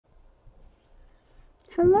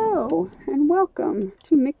Hello and welcome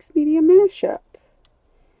to Mixed Media Mashup.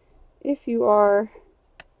 If you are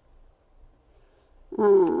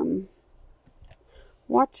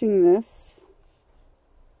watching this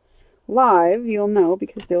live, you'll know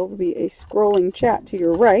because there will be a scrolling chat to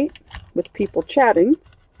your right with people chatting.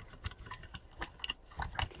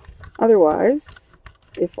 Otherwise,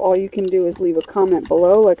 if all you can do is leave a comment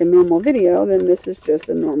below like a normal video, then this is just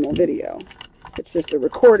a normal video. It's just a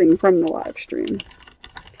recording from the live stream.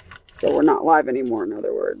 So we're not live anymore, in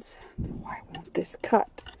other words. Why won't this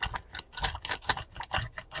cut?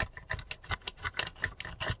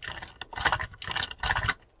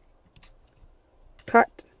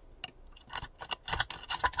 Cut.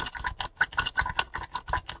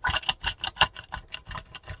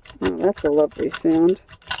 Oh, that's a lovely sound.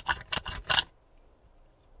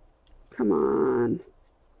 Come on.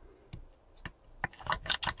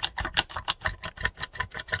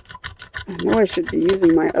 I know I should be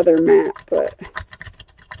using my other mat, but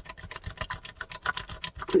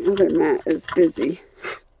my other mat is busy.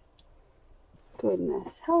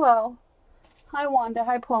 Goodness. Hello. Hi, Wanda.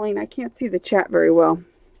 Hi, Pauline. I can't see the chat very well.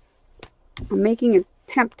 I'm making an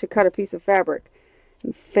attempt to cut a piece of fabric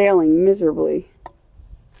and failing miserably.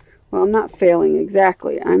 Well, I'm not failing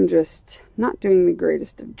exactly. I'm just not doing the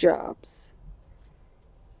greatest of jobs.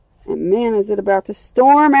 And man, is it about to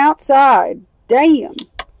storm outside. Damn.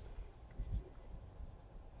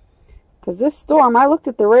 Because this storm, I looked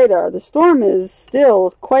at the radar, the storm is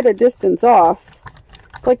still quite a distance off.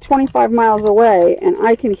 It's like 25 miles away, and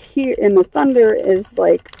I can hear, and the thunder is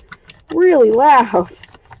like really loud.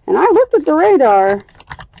 And I looked at the radar.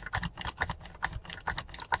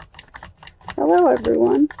 Hello,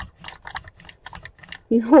 everyone.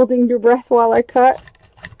 You holding your breath while I cut?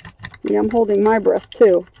 Yeah, I'm holding my breath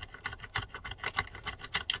too.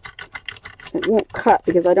 It won't cut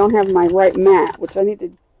because I don't have my right mat, which I need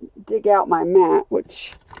to dig out my mat,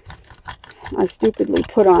 which I stupidly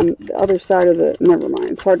put on the other side of the, never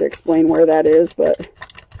mind, it's hard to explain where that is, but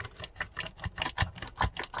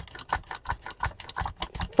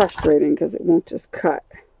it's frustrating because it won't just cut.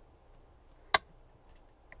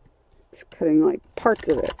 It's cutting like parts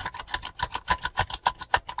of it.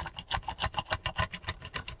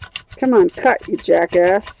 Come on, cut, you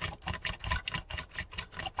jackass.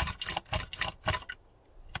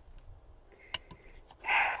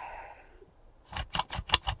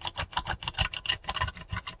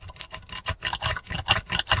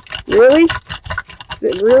 Really? Is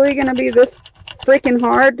it really going to be this freaking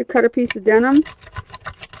hard to cut a piece of denim?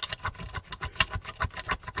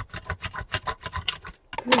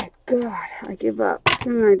 Good God, I give up.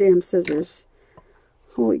 Give me my damn scissors.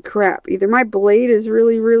 Holy crap. Either my blade is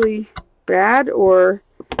really, really bad or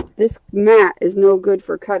this mat is no good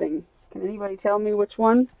for cutting. Can anybody tell me which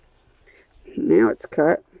one? Now it's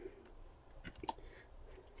cut.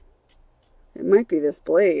 It might be this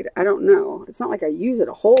blade. I don't know. It's not like I use it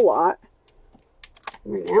a whole lot.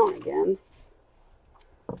 Every now and again.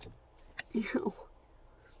 Ew.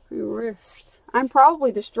 My wrist. I'm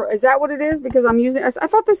probably destroyed. Is that what it is? Because I'm using... I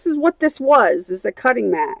thought this is what this was. Is a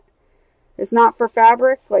cutting mat. It's not for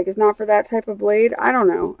fabric. Like, it's not for that type of blade. I don't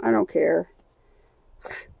know. I don't care.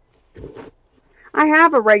 I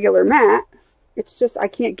have a regular mat. It's just I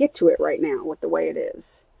can't get to it right now with the way it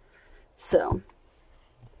is. So...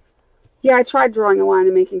 yeah, I tried drawing a line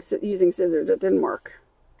and using scissors. It didn't work.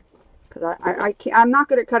 Because I'm not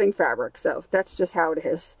good at cutting fabric, so that's just how it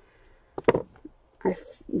is. I'm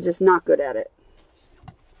just not good at it.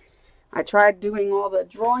 I tried doing all the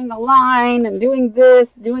drawing the line and doing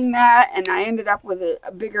this, doing that, and I ended up with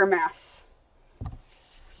a bigger mess.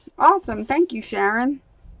 Awesome. Thank you, Sharon.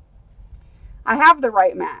 I have the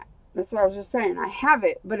right mat. That's what I was just saying. I have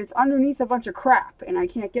it, but it's underneath a bunch of crap, and I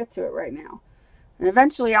can't get to it right now. And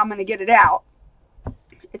eventually I'm going to get it out.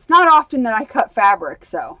 It's not often that I cut fabric,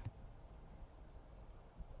 so.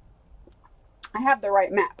 I have the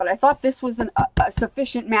right mat, but I thought this was a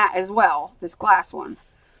sufficient mat as well, this glass one.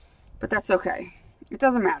 But that's okay. It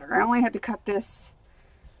doesn't matter. I only had to cut this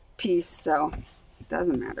piece, so it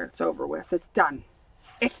doesn't matter. It's over with. It's done.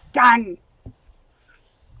 It's done!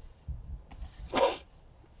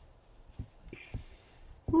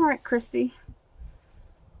 Alright, Christy.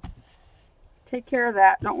 Take care of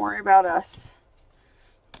that. Don't worry about us.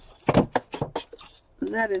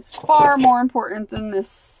 That is far more important than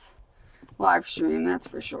this live stream, that's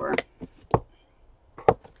for sure.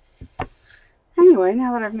 Anyway,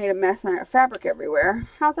 now that I've made a mess and I got fabric everywhere,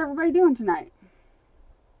 how's everybody doing tonight?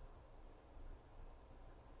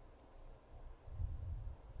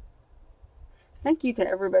 Thank you to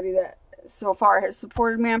everybody that so far has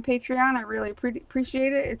supported me on Patreon. I really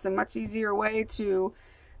appreciate it. It's a much easier way to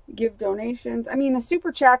give donations. I mean, the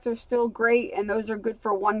super chats are still great, and those are good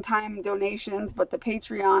for one-time donations, but the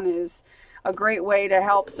Patreon is a great way to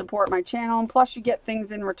help support my channel. And plus, you get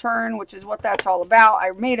things in return, which is what that's all about.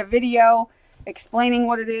 I made a video explaining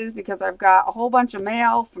what it is because I've got a whole bunch of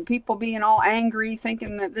mail from people being all angry,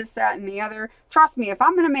 thinking that this, that, and the other. Trust me, if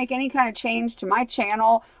I'm going to make any kind of change to my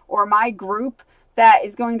channel or my group that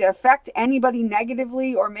is going to affect anybody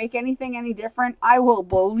negatively or make anything any different, I will,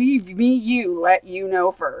 believe me, let you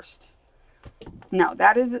know first. No,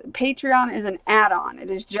 Patreon is an add-on.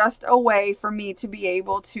 It is just a way for me to be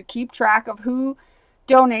able to keep track of who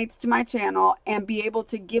donates to my channel and be able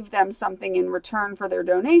to give them something in return for their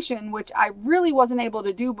donation, which I really wasn't able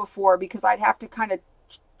to do before because I'd have to kind of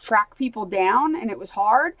track people down and it was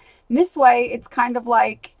hard. And this way, it's kind of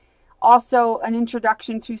like also an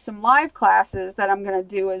introduction to some live classes that I'm going to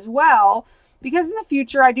do as well, because in the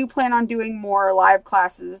future I do plan on doing more live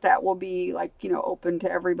classes that will be like, you know, open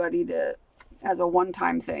to everybody to as a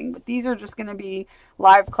one-time thing. But these are just going to be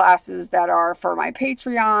live classes that are for my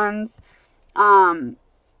Patreons.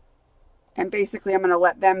 And basically I'm going to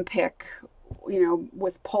let them pick, you know,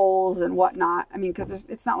 with polls and whatnot. I mean, because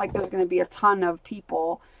it's not like there's going to be a ton of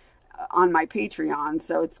people on my Patreon.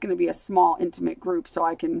 So it's going to be a small, intimate group. So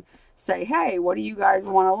I can say, hey, what do you guys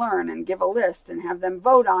want to learn? And give a list and have them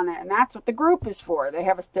vote on it. And that's what the group is for. They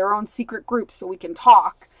have their own secret group so we can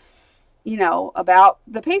talk, you know, about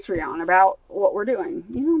the Patreon, about what we're doing.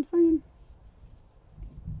 You know what I'm saying?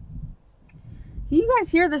 Can you guys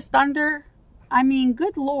hear this thunder? I mean,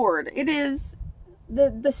 good Lord, it is,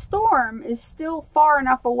 the storm is still far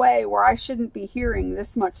enough away where I shouldn't be hearing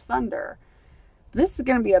this much thunder. This is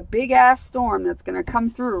going to be a big ass storm that's going to come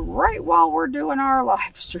through right while we're doing our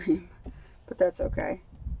live stream. But that's okay.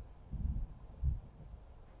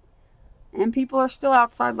 And people are still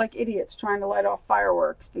outside like idiots trying to light off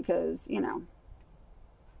fireworks because, you know.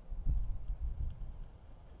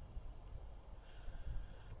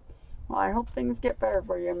 Well, I hope things get better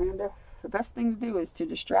for you, Amanda. The best thing to do is to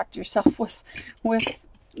distract yourself with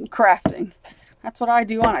crafting. That's what I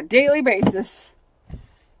do on a daily basis.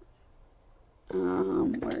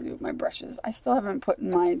 What do I do with my brushes? I still haven't put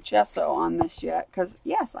my gesso on this yet because,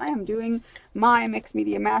 yes, I am doing my mixed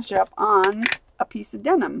media mashup on a piece of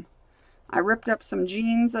denim. I ripped up some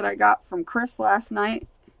jeans that I got from Chris last night.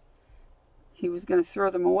 He was going to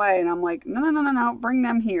throw them away, and I'm like, no, bring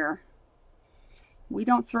them here. We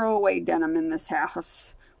don't throw away denim in this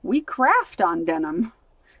house. We craft on denim.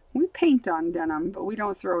 We paint on denim, but we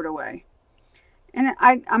don't throw it away. And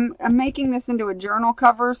I'm making this into a journal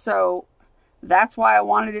cover, so that's why I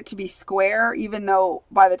wanted it to be square, even though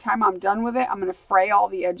by the time I'm done with it, I'm going to fray all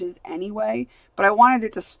the edges anyway. But I wanted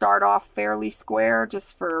it to start off fairly square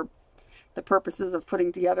just for the purposes of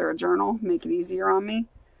putting together a journal, make it easier on me.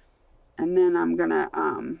 And then I'm going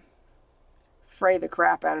to fray the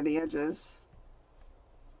crap out of the edges.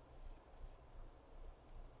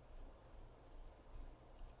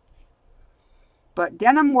 But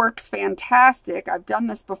denim works fantastic. I've done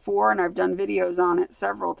this before and I've done videos on it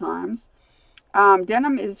several times.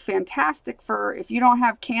 Denim is fantastic for if you don't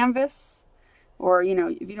have canvas, or, you know,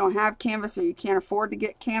 if you don't have canvas or you can't afford to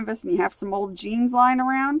get canvas and you have some old jeans lying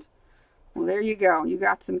around. Well, there you go. You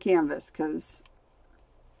got some canvas, because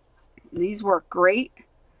these work great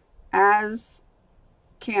as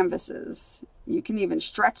canvases. You can even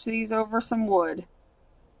stretch these over some wood.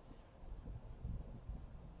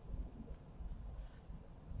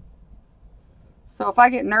 So if I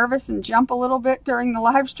get nervous and jump a little bit during the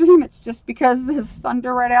live stream, it's just because there's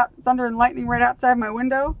thunder and lightning right outside my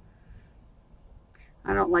window.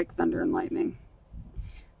 I don't like thunder and lightning.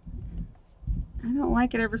 I don't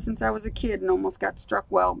like it ever since I was a kid and almost got struck.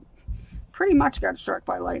 Well, pretty much got struck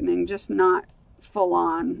by lightning, just not full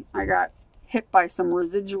on. I got hit by some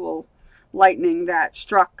residual lightning that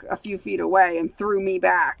struck a few feet away and threw me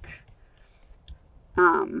back.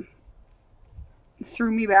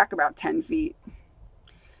 Threw me back about 10 feet.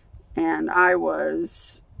 And I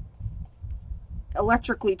was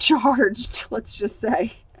electrically charged, let's just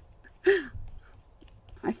say.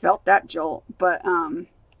 I felt that jolt, but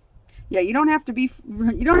yeah, you don't have to be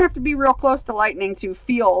real close to lightning to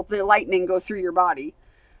feel the lightning go through your body.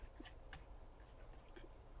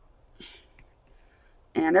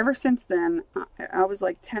 And ever since then, I was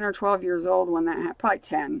like 10 or 12 years old when that happened, probably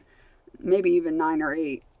 10, maybe even 9 or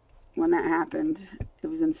 8 when that happened. It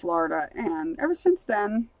was in Florida, and ever since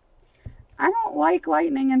then, I don't like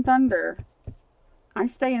lightning and thunder. I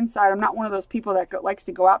stay inside. I'm not one of those people that likes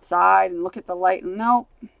to go outside and look at the light. No.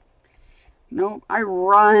 No, I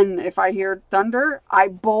run. If I hear thunder, I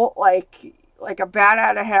bolt like a bat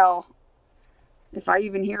out of hell. If I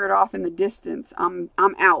even hear it off in the distance, I'm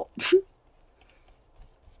out.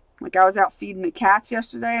 Like I was out feeding the cats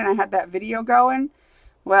yesterday and I had that video going.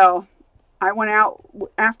 Well, I went out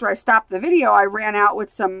after I stopped the video, I ran out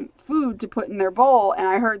with some food to put in their bowl and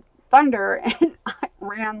I heard thunder and I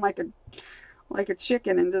ran like a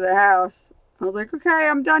chicken into the house. I was like, "Okay,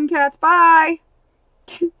 I'm done, cats. Bye."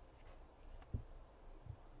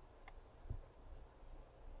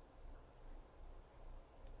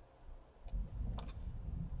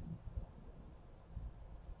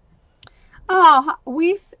 Oh,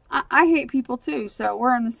 I hate people too, so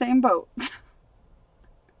we're in the same boat.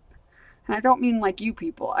 And I don't mean like you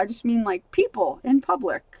people. I just mean like people in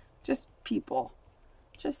public. Just people.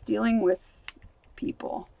 Just dealing with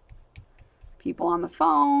people. People on the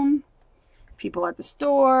phone. People at the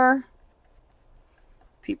store.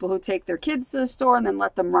 People who take their kids to the store and then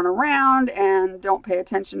let them run around and don't pay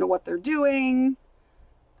attention to what they're doing.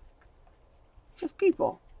 Just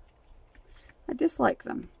people. I dislike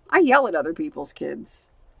them. I yell at other people's kids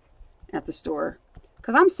at the store.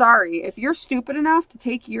 Because I'm sorry, if you're stupid enough to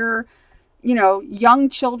take your, young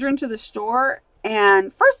children to the store,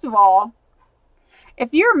 and first of all,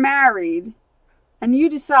 if you're married and you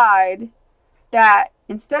decide that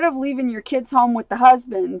instead of leaving your kids home with the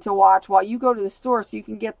husband to watch while you go to the store so you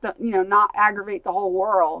can get the, not aggravate the whole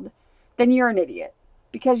world, then you're an idiot.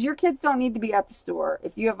 Because your kids don't need to be at the store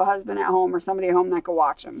if you have a husband at home or somebody at home that can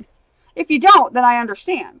watch them. If you don't, then I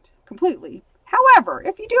understand completely. However,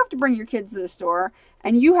 if you do have to bring your kids to the store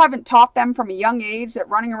and you haven't taught them from a young age that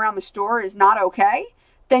running around the store is not okay,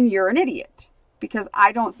 then you're an idiot. Because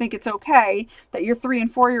I don't think it's okay that your 3-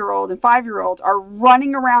 and 4-year-old and 5-year-olds are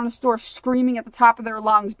running around the store screaming at the top of their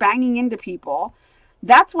lungs, banging into people.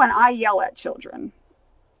 That's when I yell at children.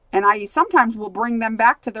 And I sometimes will bring them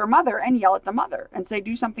back to their mother and yell at the mother and say,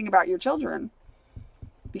 do something about your children.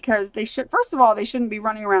 Because they should, first of all, they shouldn't be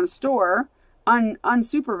running around a store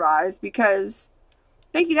unsupervised, because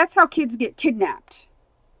that's how kids get kidnapped.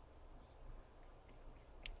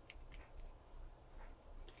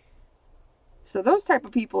 So those type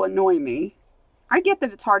of people annoy me. I get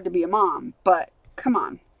that it's hard to be a mom, but come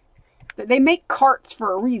on. They make carts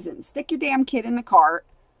for a reason. Stick your damn kid in the cart.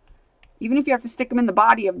 Even if you have to stick them in the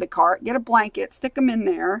body of the cart, get a blanket, stick them in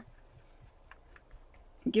there.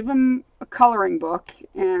 Give them a coloring book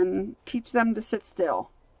and teach them to sit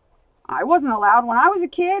still. I wasn't allowed. When I was a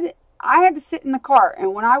kid, I had to sit in the cart.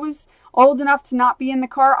 And when I was old enough to not be in the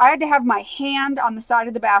car, I had to have my hand on the side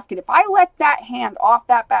of the basket. If I let that hand off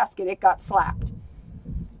that basket, it got slapped.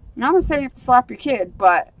 Now, I'm not saying you have to slap your kid,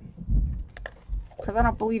 but because I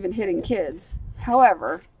don't believe in hitting kids.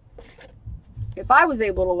 However, if I was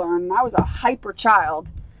able to learn and I was a hyper child,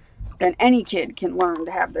 then any kid can learn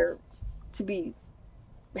to have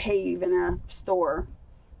behave in a store.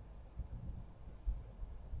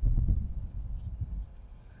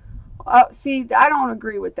 See, I don't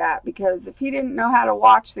agree with that, because if he didn't know how to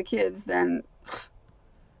watch the kids, then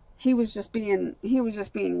he was just being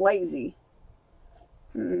lazy.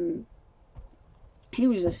 He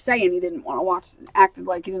was just saying he didn't want to watch, acted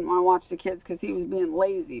like he didn't want to watch the kids because he was being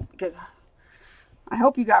lazy. Because I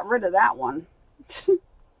hope you got rid of that one. Because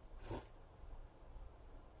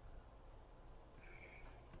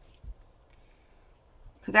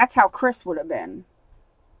that's how Chris would have been.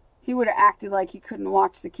 He would have acted like he couldn't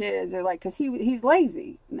watch the kids, or like, because he's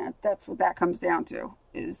lazy. And that's what that comes down to,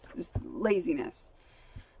 is just laziness.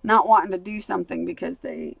 Not wanting to do something because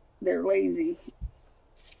they're lazy.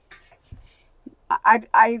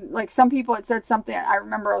 I like, some people had said something. I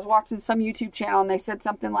remember I was watching some YouTube channel and they said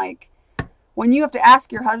something like, when you have to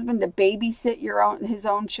ask your husband to babysit his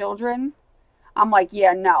own children, I'm like,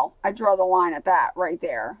 yeah, no. I draw the line at that right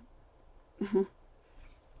there.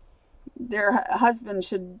 Their husband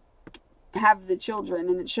should have the children,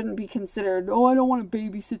 and it shouldn't be considered, oh, I don't want to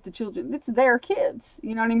babysit the children. It's their kids,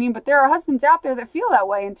 you know what I mean? But there are husbands out there that feel that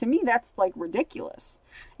way, and to me that's like ridiculous.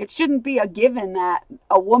 It shouldn't be a given that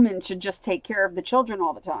a woman should just take care of the children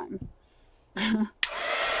all the time.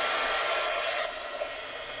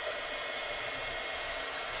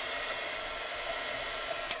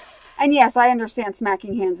 And yes, I understand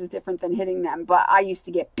smacking hands is different than hitting them, but I used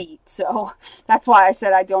to get beat. So that's why I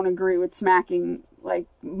said I don't agree with smacking. Like,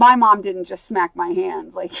 my mom didn't just smack my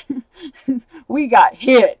hands. Like, we got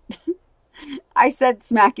hit. I said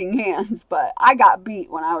smacking hands, but I got beat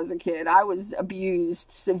when I was a kid. I was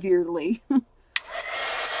abused severely.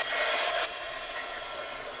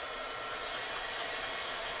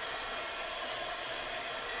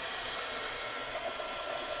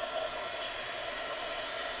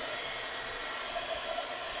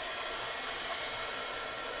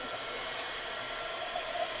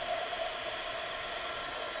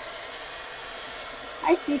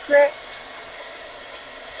 Hi, Secret.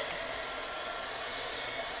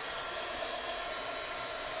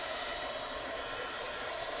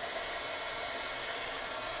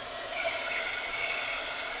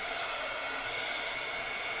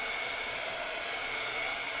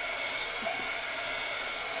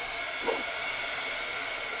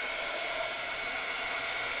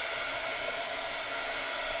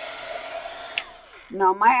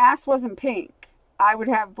 No, my ass wasn't pink. I would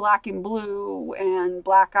have black and blue and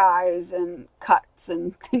black eyes and cuts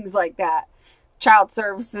and things like that. Child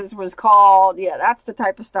services was called. Yeah, that's the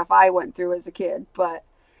type of stuff I went through as a kid. But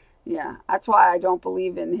yeah, that's why I don't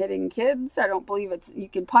believe in hitting kids. I don't believe you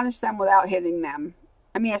can punish them without hitting them.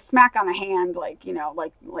 I mean, a smack on the hand, like,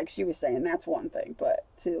 like she was saying, that's one thing. But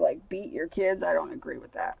to like beat your kids, I don't agree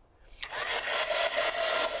with that.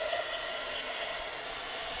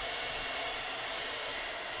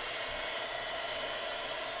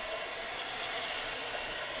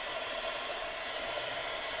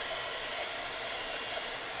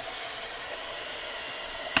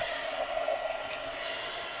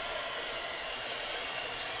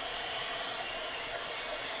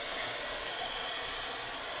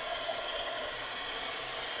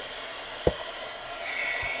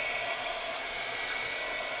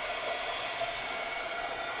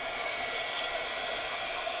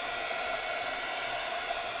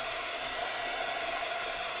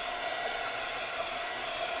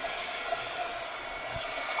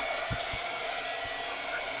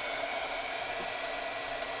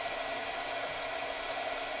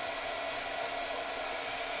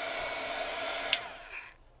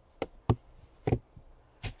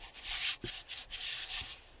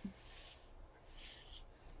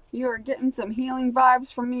 You are getting some healing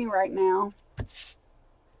vibes from me right now.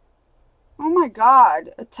 Oh my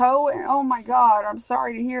God, a toe, and oh my God, I'm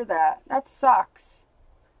sorry to hear that. That sucks.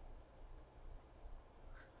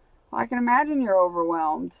 Well, I can imagine you're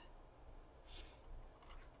overwhelmed.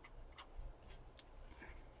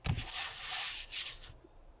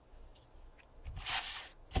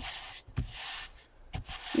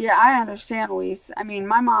 Yeah, I understand, Lise. I mean,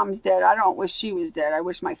 my mom's dead. I don't wish she was dead. I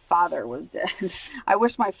wish my father was dead. I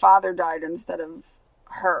wish my father died instead of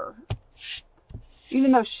her.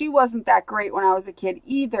 Even though she wasn't that great when I was a kid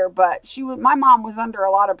either, but my mom was under a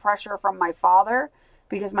lot of pressure from my father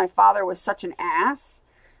because my father was such an ass.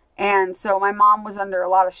 And so my mom was under a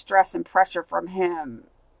lot of stress and pressure from him.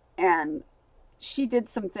 And she did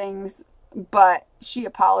some things, but she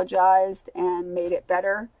apologized and made it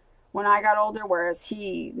better when I got older, whereas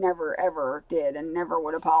he never ever did and never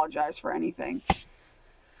would apologize for anything.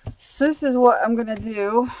 So this is what I'm going to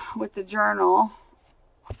do with the journal.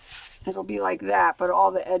 It'll be like that, but all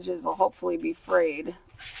the edges will hopefully be frayed.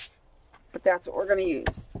 But that's what we're going to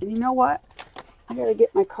use. And you know what? I got to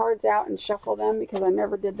get my cards out and shuffle them because I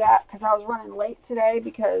never did that because I was running late today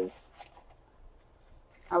because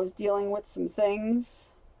I was dealing with some things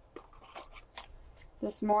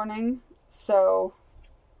this morning. So,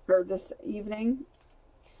 or this evening.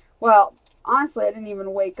 Well, honestly, I didn't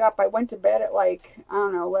even wake up. I went to bed at like, I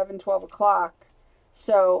don't know, 11, 12 o'clock.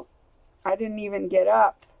 So, I didn't even get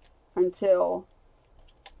up until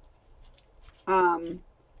 7:30.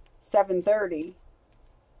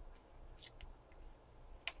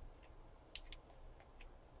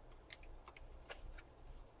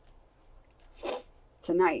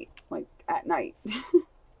 Tonight, like at night.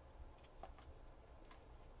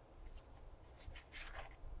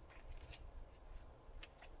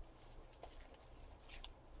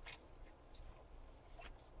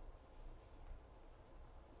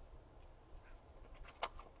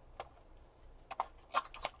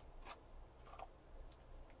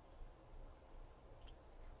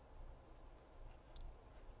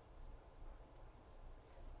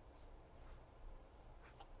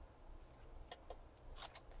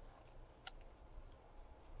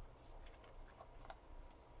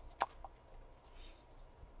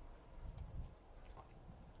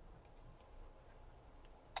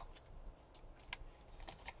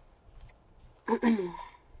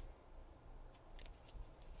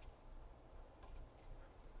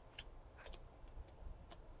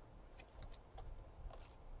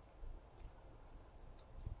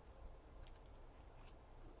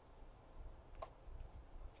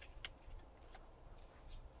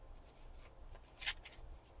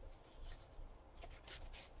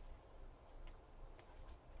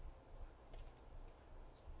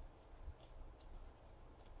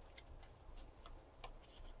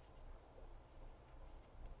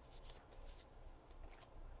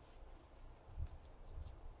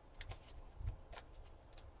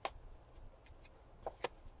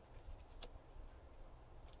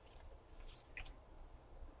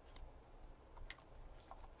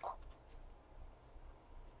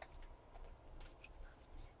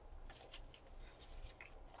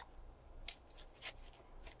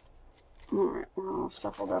 Alright, we're all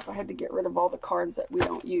shuffled up. I had to get rid of all the cards that we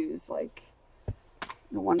don't use, like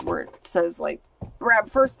the ones where it says, like, grab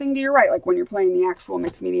first thing to your right, like when you're playing the actual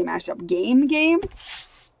mixed media mashup game.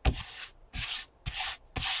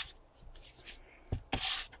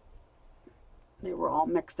 They were all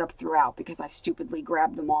mixed up throughout because I stupidly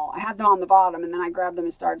grabbed them all. I had them on the bottom and then I grabbed them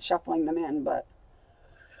and started shuffling them in, but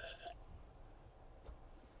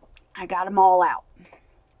I got them all out.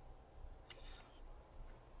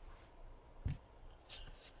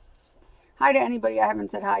 Hi to anybody I haven't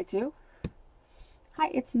said hi to. Hi,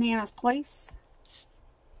 it's Nana's Place.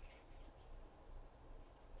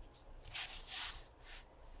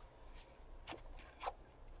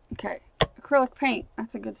 Okay, acrylic paint.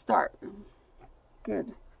 That's a good start.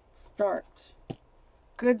 Good start.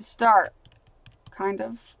 Good start. Kind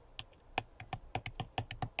of.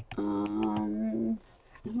 I don't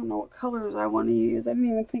know what colors I want to use. I didn't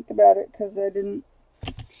even think about it because I didn't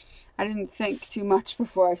think too much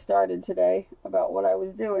before I started today about what I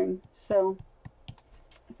was doing. So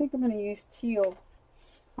I think I'm going to use teal.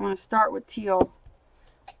 I'm going to start with teal.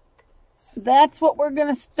 That's what we're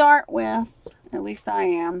going to start with. At least I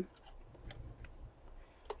am.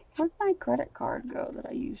 Where'd my credit card go that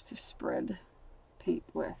I used to spread paint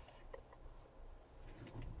with?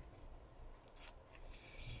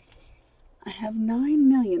 I have 9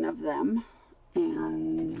 million of them,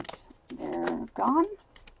 and they're gone.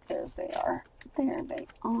 There they are. There they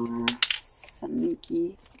are.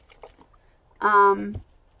 Sneaky.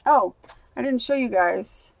 Oh, I didn't show you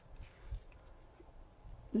guys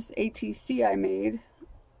this ATC I made.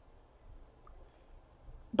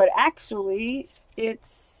 But actually,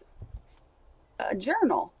 it's a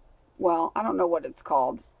journal. Well, I don't know what it's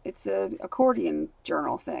called. It's an accordion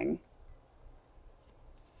journal thing.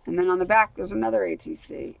 And then on the back, there's another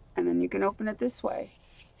ATC. And then you can open it this way.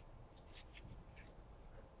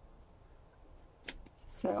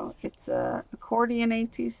 So it's a accordion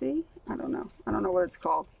ATC. I don't know. I don't know what it's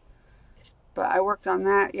called. But I worked on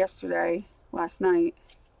that yesterday, last night.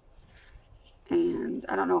 And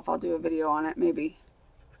I don't know if I'll do a video on it. Maybe.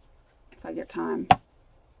 If I get time.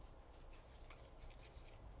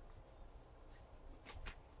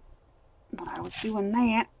 But I was doing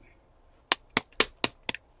that.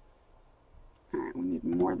 Alright, we need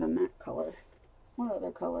more than that color. What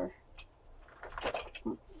other color?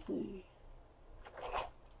 Let's see.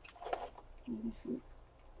 Maybe some.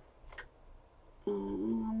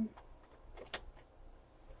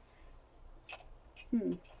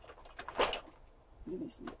 Maybe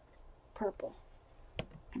some purple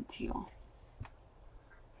and teal.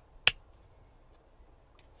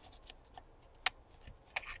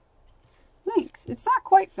 Thanks. It's not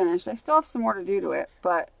quite finished. I still have some more to do to it,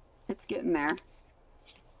 but it's getting there.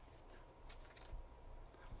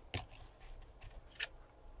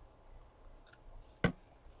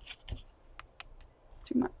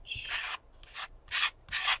 Too much.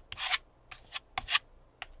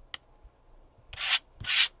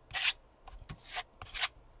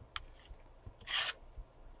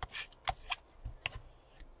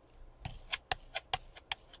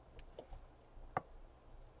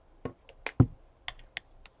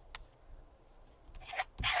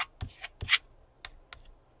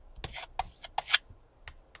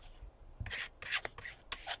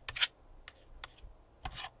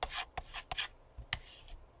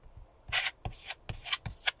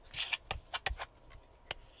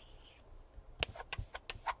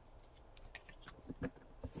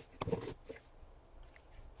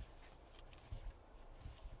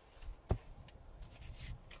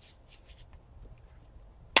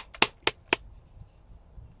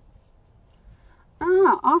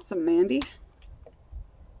 Awesome, Mandy.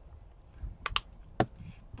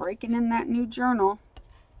 Breaking in that new journal.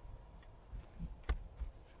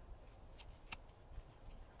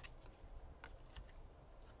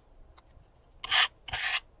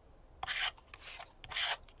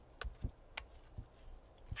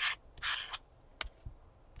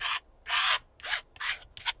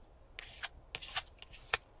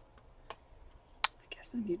 I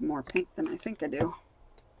guess I need more paint than I think I do.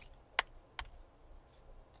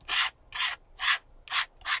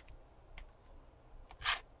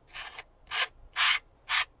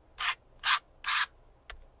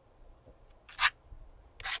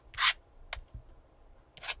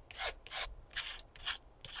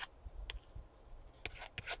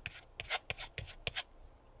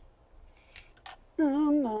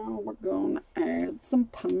 Now we're gonna add some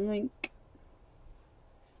pink.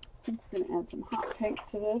 I think we're gonna add some hot pink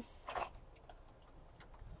to this.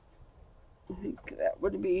 I think that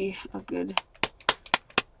would be a good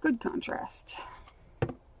contrast.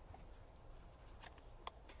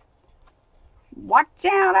 Watch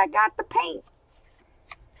out, I got the paint.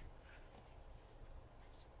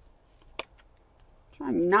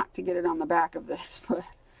 Trying not to get it on the back of this, but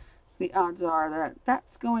the odds are that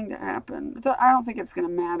that's going to happen. I don't think it's going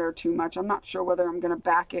to matter too much. I'm not sure whether I'm going to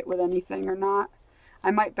back it with anything or not. I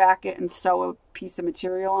might back it and sew a piece of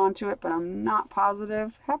material onto it, but I'm not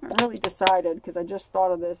positive. Haven't really decided because I just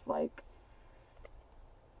thought of this like,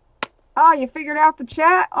 oh, you figured out the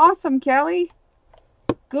chat? Awesome, Kelly.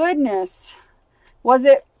 Goodness. Was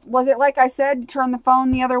it like I said, turn the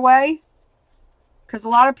phone the other way? Because a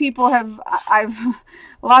lot of people have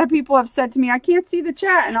said to me, I can't see the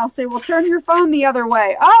chat, and I'll say, well, turn your phone the other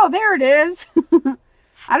way. Oh, there it is.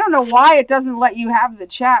 I don't know why it doesn't let you have the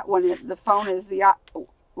chat when the phone is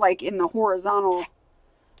like in the horizontal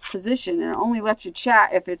position, and it only lets you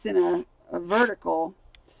chat if it's in a vertical.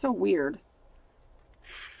 It's so weird.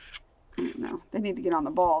 I don't know. They need to get on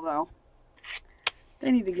the ball, though.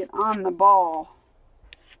 They need to get on the ball.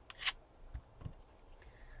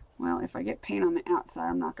 Well, if I get paint on the outside,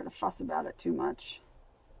 I'm not going to fuss about it too much.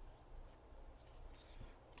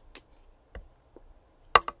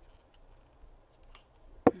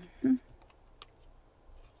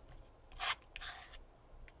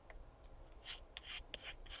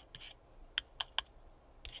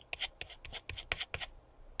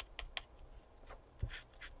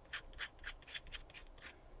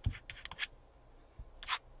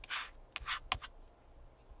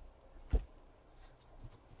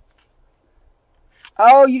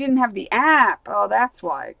 Oh, you didn't have the app. Oh, that's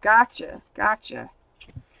why. Gotcha. Gotcha.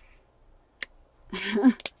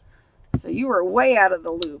 So you were way out of the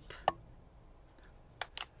loop.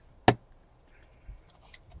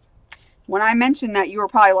 When I mentioned that, you were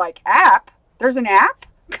probably like, app? There's an app?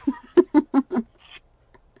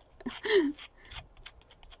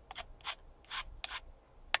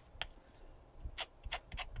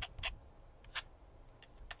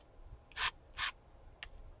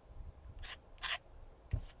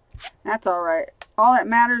 That's all right. All that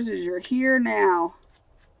matters is you're here now.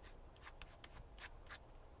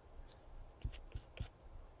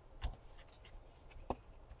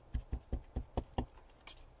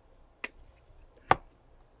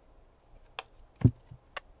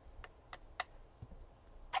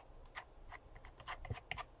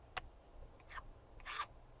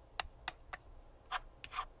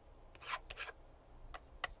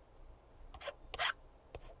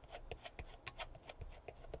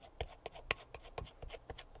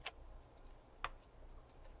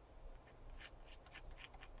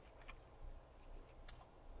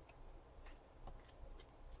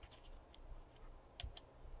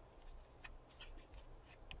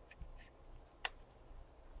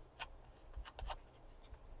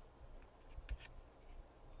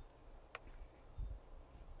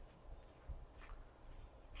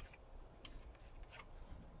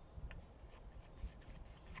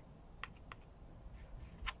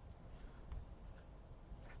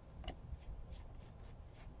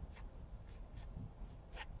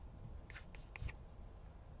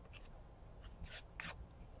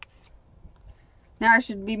 Now I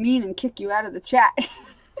should be mean and kick you out of the chat.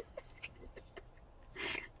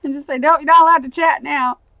 And just say, no, you're not allowed to chat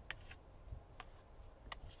now.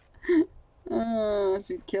 Oh,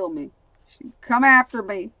 she'd kill me. She'd come after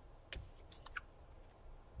me.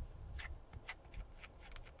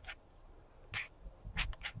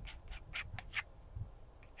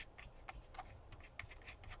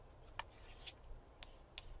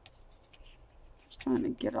 Just trying to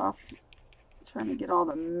get off. Trying to get all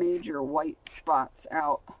the major white spots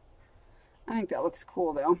out. I think that looks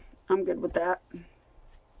cool though. I'm good with that.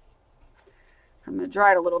 I'm going to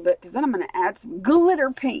dry it a little bit because then I'm going to add some glitter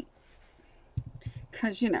paint.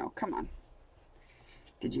 Because, you know, come on.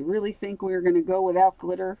 Did you really think we were going to go without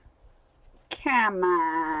glitter? Come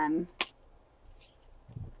on.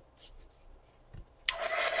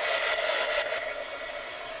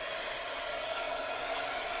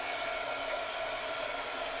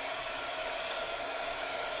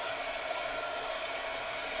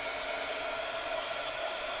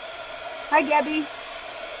 Hi, Gabby.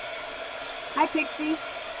 Hi, Pixie.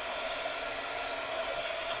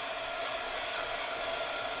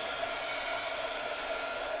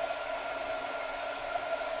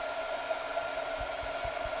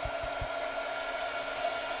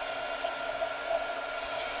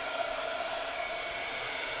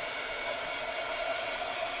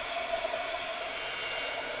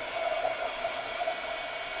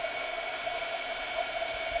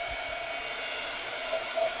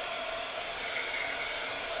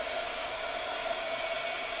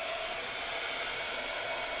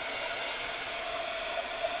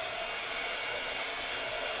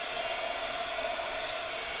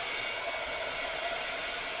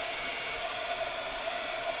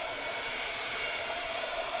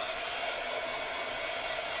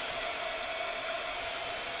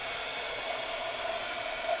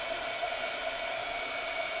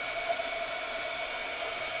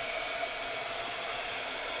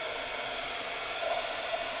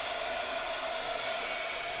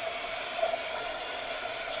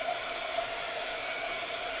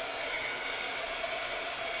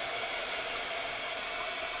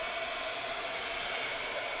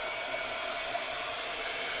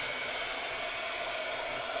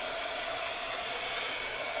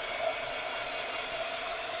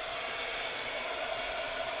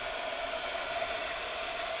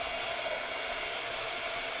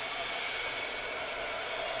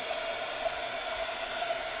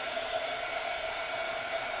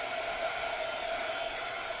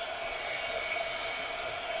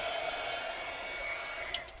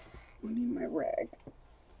 rag.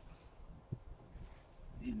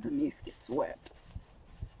 The underneath gets wet.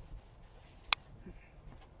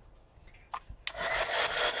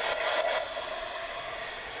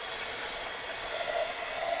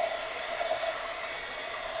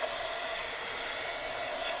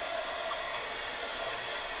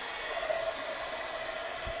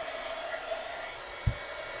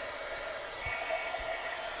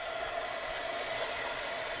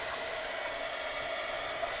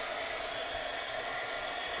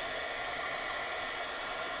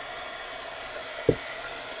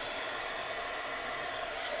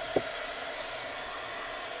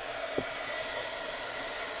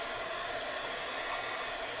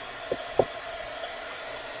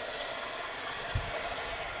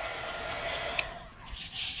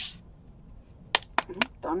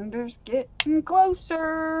 Thunder's getting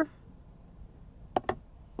closer.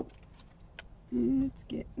 It's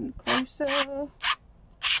getting closer.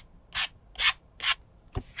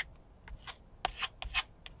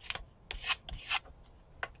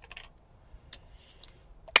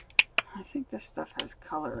 I think this stuff has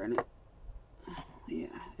color in it. Yeah,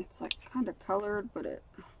 it's like kind of colored, but it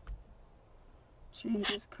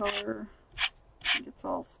changes color. It gets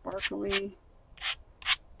all sparkly.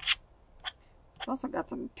 It's also got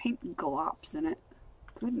some pink glops in it.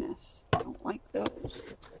 Goodness, I don't like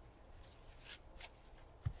those.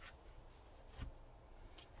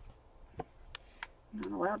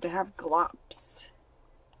 Not allowed to have glops.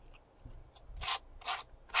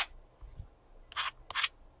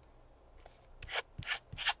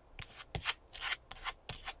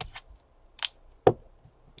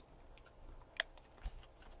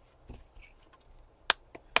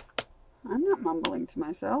 I'm not mumbling to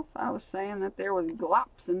myself. I was saying that there was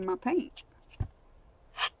glops in my paint.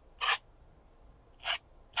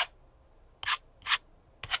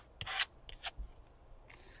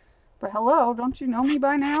 But hello, don't you know me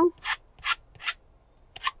by now?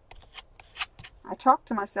 I talk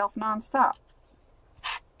to myself nonstop.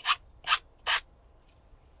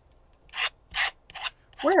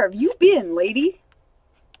 Where have you been, lady?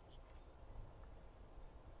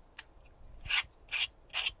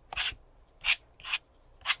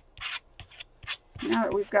 Now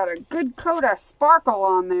that we've got a good coat of sparkle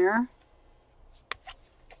on there,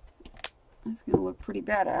 that's going to look pretty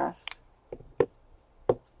badass.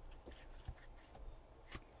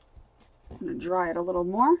 I'm going to dry it a little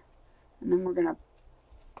more, and then we're going to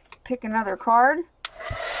pick another card.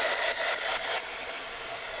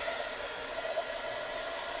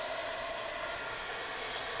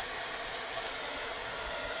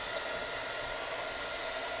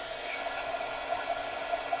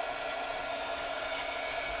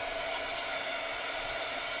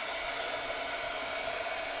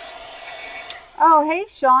 Oh, hey,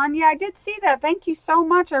 Sean. Yeah, I did see that. Thank you so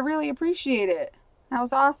much. I really appreciate it. That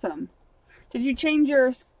was awesome. Did you change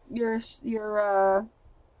your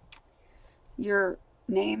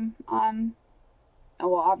name on? Oh,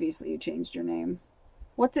 well, obviously you changed your name.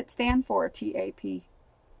 What's it stand for? TAP.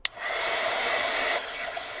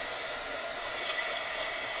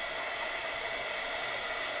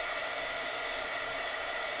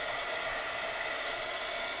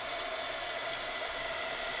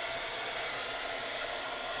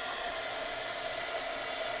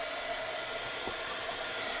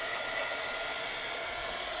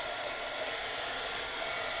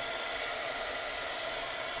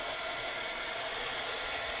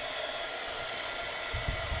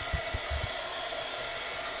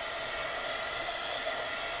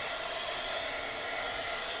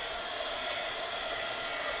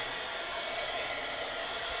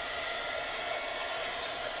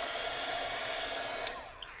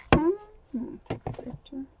 Take a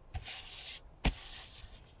picture.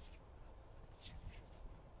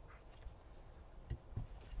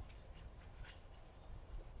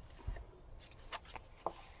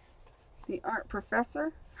 The art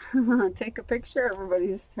professor. Take a picture.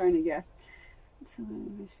 Everybody's trying to guess.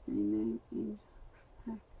 My screen name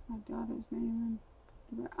is my daughter's name.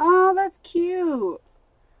 Oh, that's cute.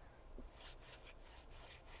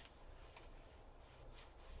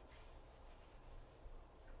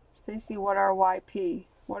 Stacy, what are YP?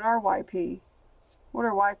 What are YP? What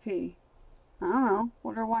are YP? I don't know.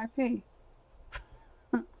 What are YP?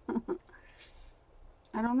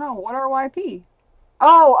 I don't know. What are YP?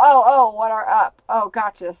 Oh, what are up? Oh,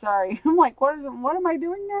 gotcha. Sorry. I'm like, what am I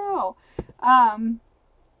doing now?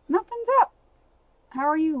 Nothing's up. How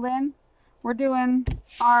are you, Lynn? We're doing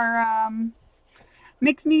our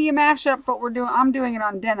mixed media mashup, but I'm doing it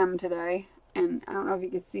on denim today. And I don't know if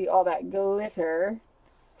you can see all that glitter.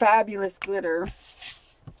 Fabulous glitter.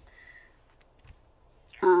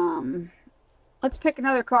 let's pick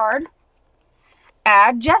another card.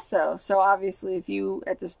 Add gesso. So obviously if you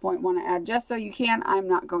at this point want to add gesso, you can. I'm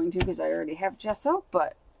not going to because I already have gesso,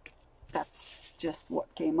 but that's just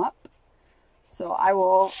what came up. So I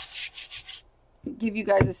will give you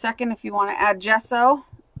guys a second if you want to add gesso,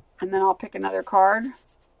 and then I'll pick another card.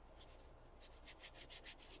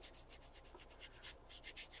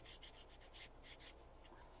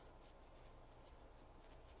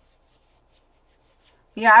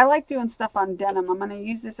 Yeah, I like doing stuff on denim. I'm going to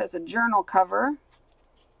use this as a journal cover.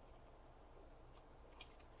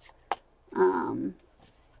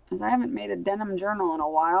 As I haven't made a denim journal in a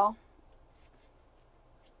while.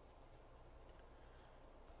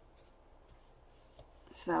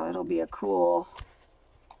 So it'll be a cool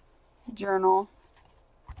journal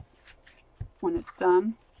when it's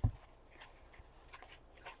done.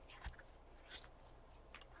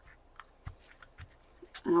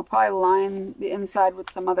 And I'll probably line the inside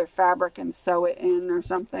with some other fabric and sew it in or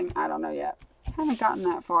something. I don't know yet. Haven't gotten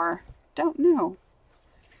that far. Don't know.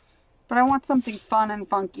 But I want something fun and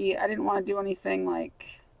funky. I didn't want to do anything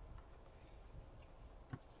like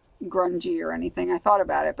grungy or anything. I thought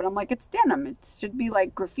about it, but I'm like, it's denim. It should be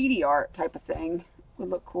like graffiti art type of thing. Would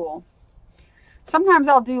look cool. Sometimes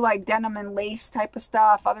I'll do like denim and lace type of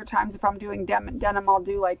stuff. Other times if I'm doing denim, I'll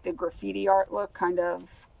do like the graffiti art look, kind of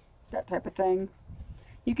that type of thing.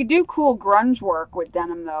 You could do cool grunge work with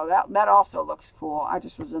denim though. That also looks cool. I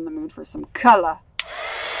just was in the mood for some color.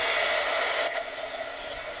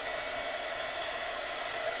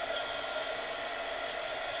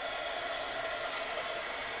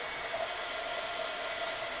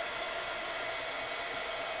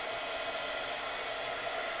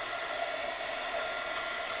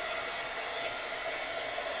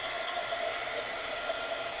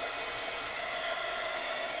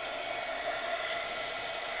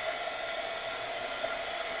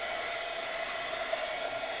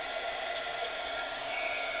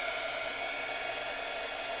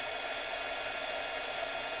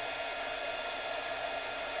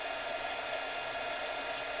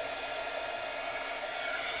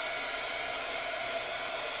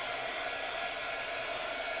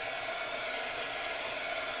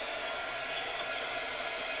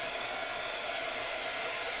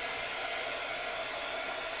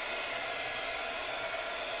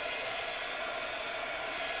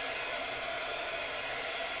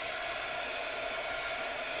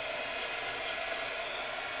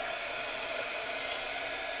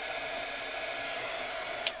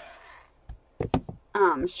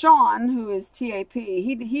 Sean, who is TAP,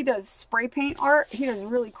 he does spray paint art. He does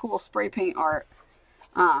really cool spray paint art.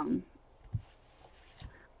 I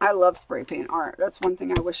love spray paint art. That's one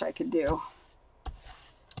thing I wish I could do.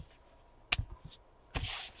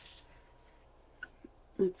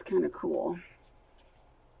 It's kind of cool.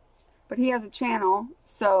 But he has a channel,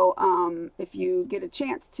 so if you get a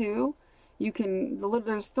chance to, you can,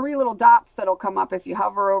 there's 3 little dots that'll come up if you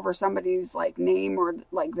hover over somebody's like name or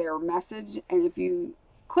like their message, and if you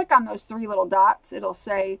click on those 3 little dots, it'll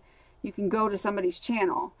say you can go to somebody's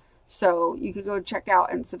channel. So you could go check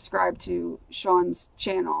out and subscribe to Sean's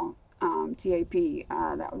channel, TAP.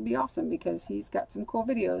 That would be awesome because he's got some cool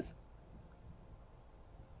videos.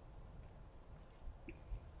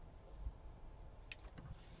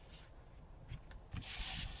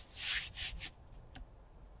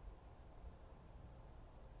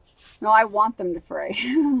 No, I want them to fray.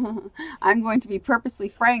 I'm going to be purposely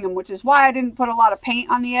fraying them, which is why I didn't put a lot of paint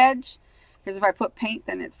on the edge. Because if I put paint,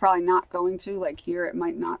 then it's probably not going to. Like here, it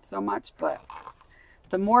might not so much. But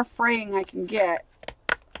the more fraying I can get,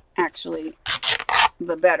 actually,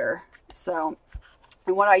 the better. So,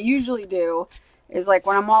 and what I usually do is like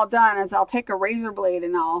when I'm all done is I'll take a razor blade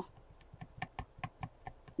and I'll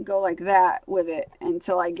go like that with it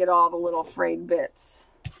until I get all the little frayed bits.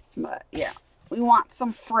 But yeah. We want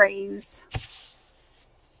some frays.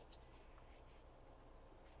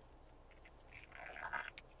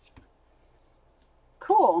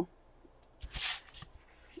 Cool.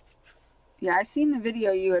 Yeah, I seen the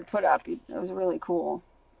video you had put up. It was really cool.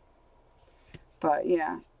 But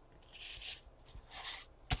yeah.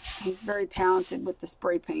 He's very talented with the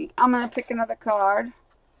spray paint. I'm going to pick another card.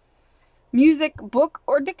 Music, book,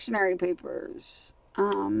 or dictionary papers.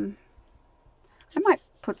 I might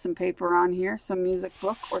put some paper on here, some music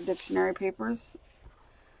book or dictionary papers.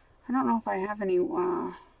 I don't know if I have any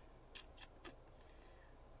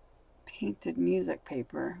painted music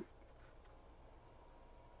paper.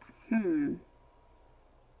 Let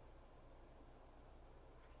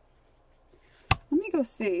me go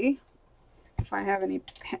see if I have any,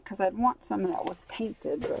 because I'd want some that was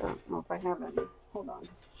painted, but I don't know if I have any. Hold on.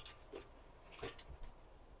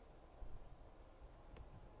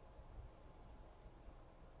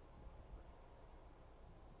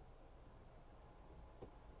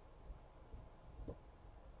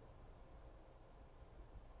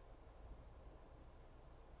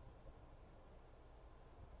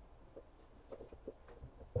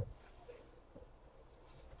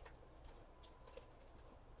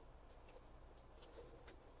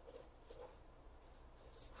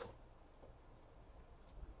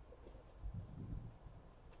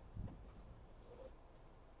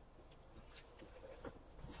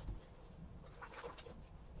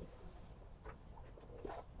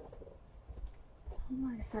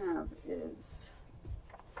 have is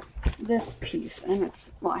this piece, and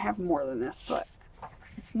it's, well, I have more than this, but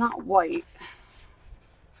it's not white.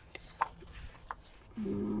 I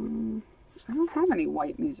don't have any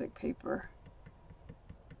white music paper.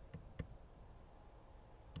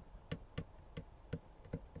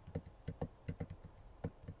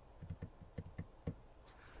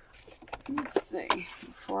 Let's see,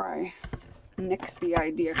 before I nix the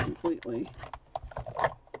idea completely.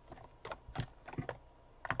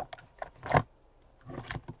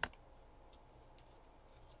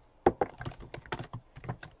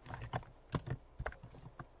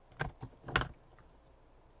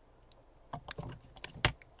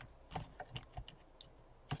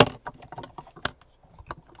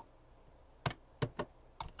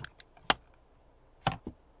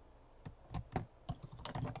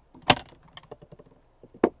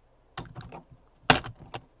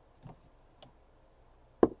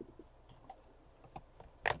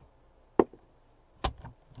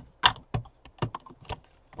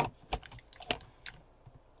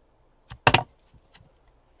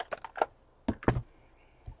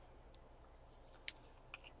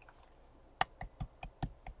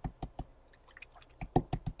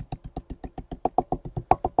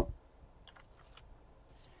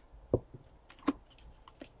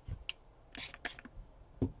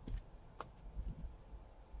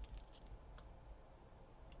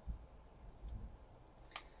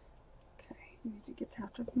 I need to get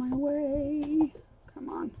out of my way. Come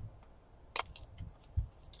on.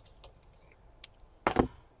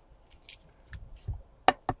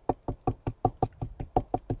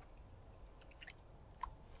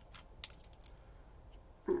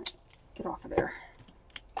 All right, get off of there.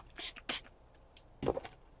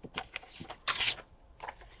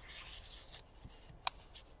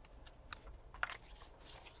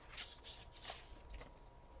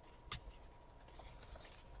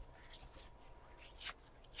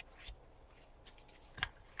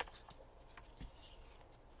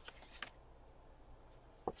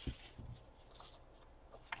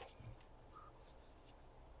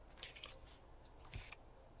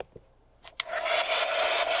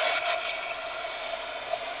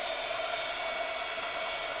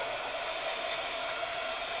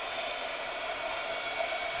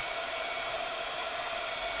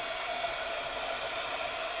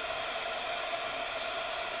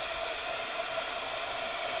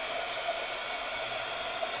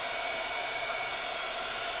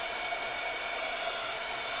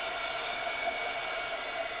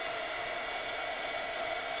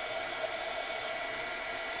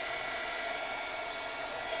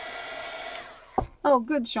 Oh,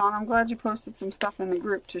 good, Sean. I'm glad you posted some stuff in the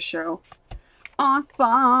group to show.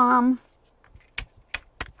 Awesome.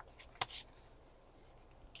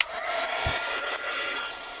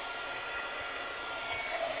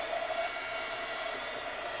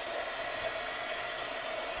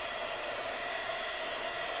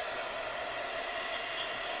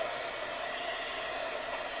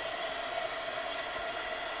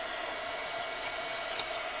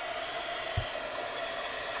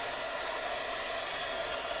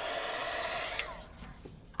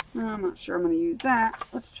 I'm not sure I'm going to use that.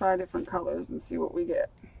 Let's try different colors and see what we get.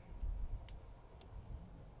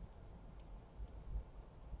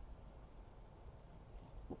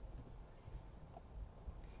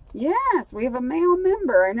 Yes, we have a male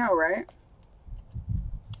member. I know, right?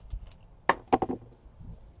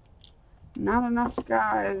 Not enough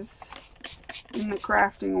guys in the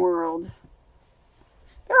crafting world.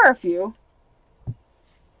 There are a few.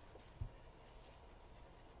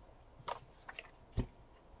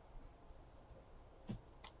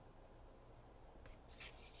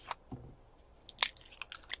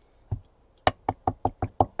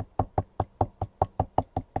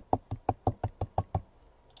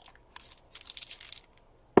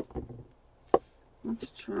 Let's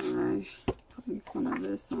try putting some of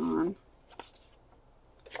this on.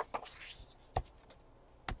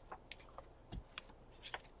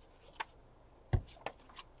 I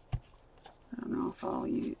don't know if I'll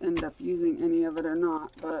end up using any of it or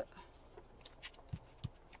not, but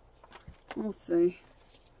we'll see.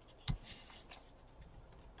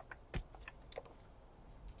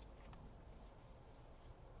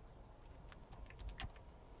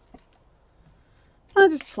 I'll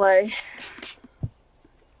just play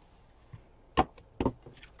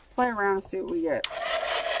around and see what we get.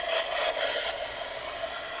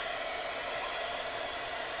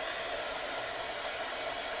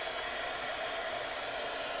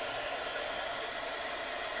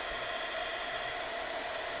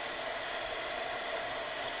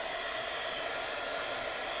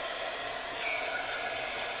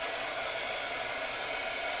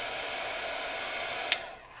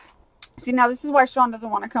 See, now this is why Sean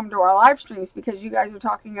doesn't want to come to our live streams, because you guys are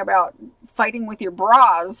talking about fighting with your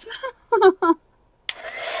bras.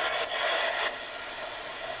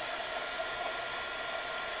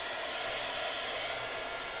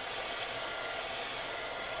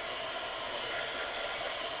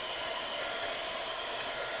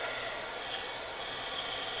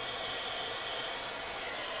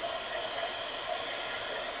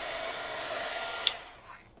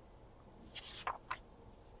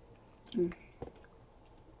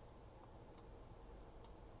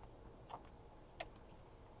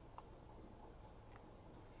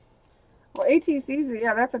 Well, ATCs,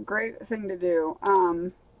 yeah, that's a great thing to do.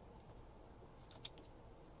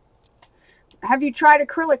 Have you tried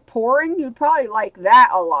acrylic pouring? You'd probably like that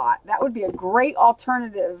a lot. That would be a great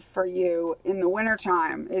alternative for you in the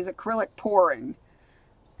wintertime, is acrylic pouring.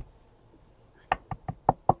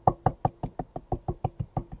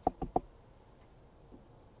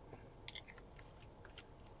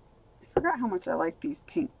 I forgot how much I like these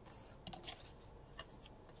paints.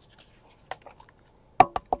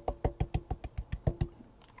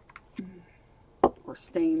 Or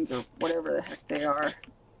stains, or whatever the heck they are.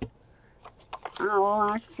 I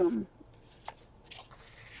like them.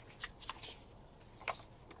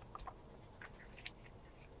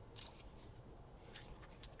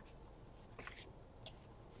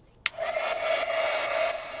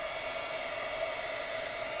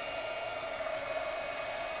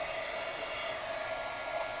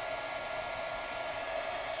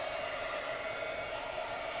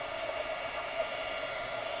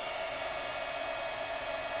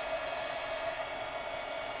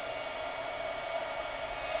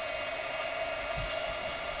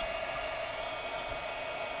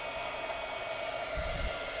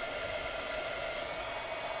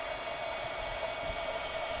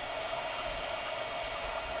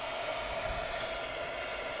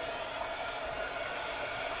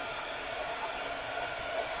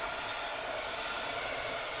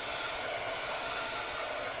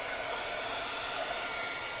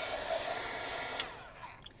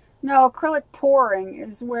 No, acrylic pouring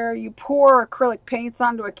is where you pour acrylic paints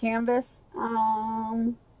onto a canvas.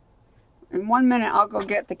 In 1 minute, I'll go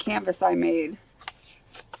get the canvas I made.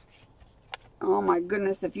 Oh my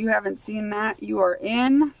goodness, if you haven't seen that, you are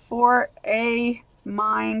in for a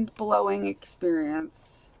mind-blowing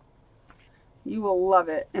experience. You will love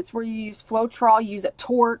it. It's where you use Floetrol, use a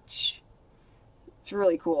torch. It's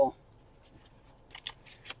really cool.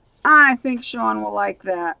 I think Sean will like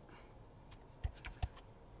that.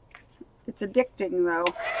 It's addicting, though.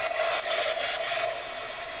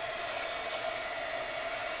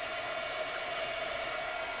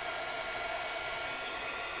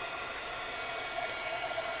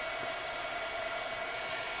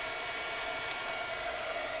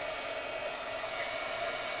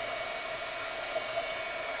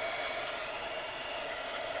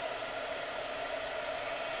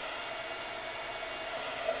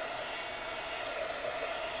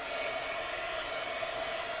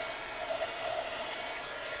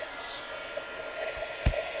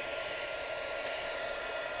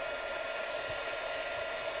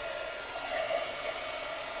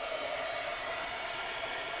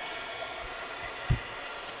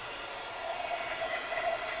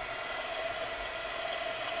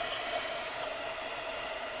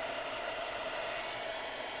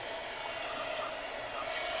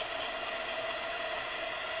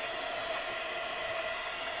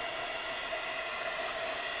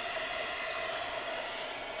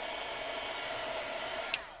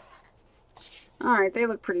 Alright, they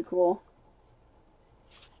look pretty cool.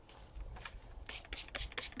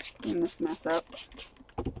 Clean this mess up.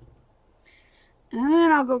 And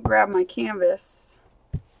then I'll go grab my canvas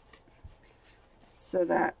so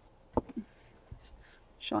that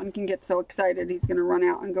Sean can get so excited he's going to run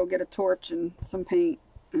out and go get a torch and some paint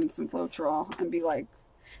and some Floetrol and be like,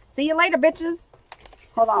 see you later, bitches.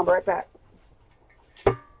 Hold on, I'll be right back.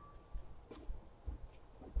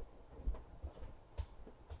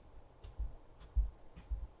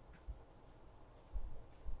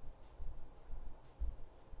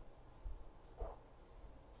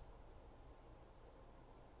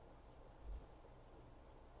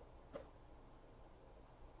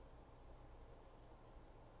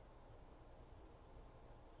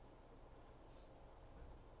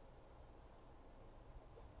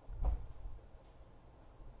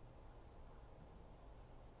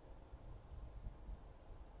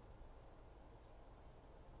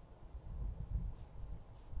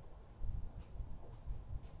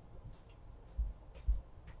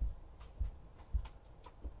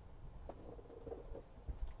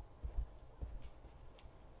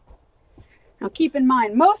 Now keep in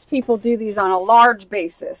mind, most people do these on a large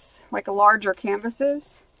basis, like a larger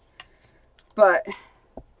canvases, but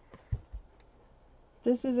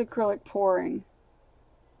this is acrylic pouring.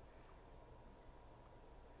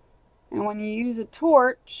 And when you use a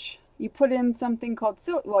torch, you put in something called,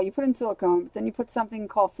 you put in silicone, but then you put something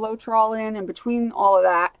called Floetrol in, and between all of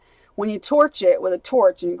that, when you torch it with a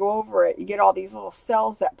torch and you go over it, you get all these little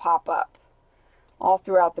cells that pop up all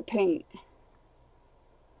throughout the paint.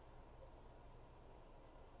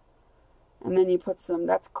 And then you put some,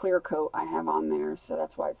 that's clear coat I have on there, so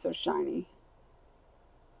that's why it's so shiny.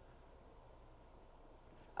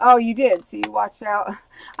 Oh, you did. So you watched out.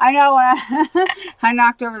 I know when I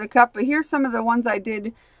knocked over the cup, but here's some of the ones I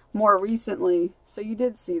did more recently. So you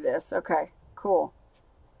did see this. Okay, cool.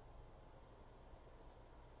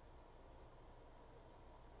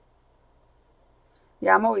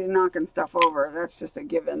 Yeah, I'm always knocking stuff over. That's just a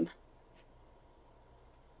given.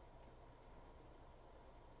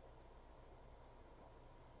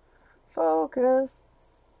 Focus,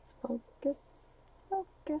 focus,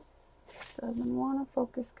 focus. Doesn't want to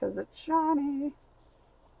focus because it's shiny.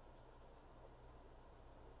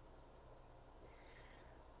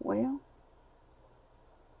 Well,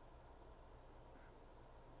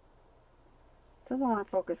 doesn't want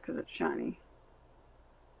to focus because it's shiny.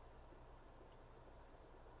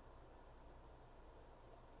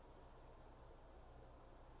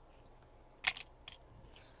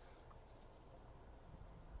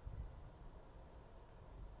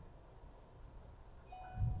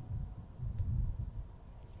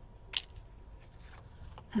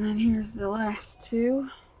 And then here's the last two.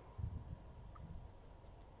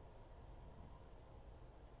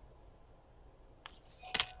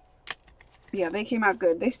 Yeah, they came out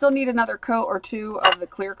good. They still need another coat or two of the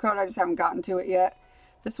clear coat. I just haven't gotten to it yet.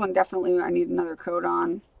 This one definitely I need another coat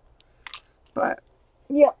on. But,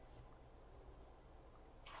 yep.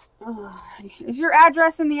 Is your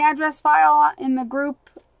address in the address file in the group,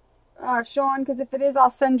 Sean? Because if it is, I'll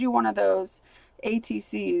send you one of those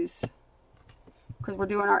ATCs. Because we're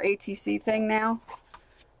doing our ATC thing now.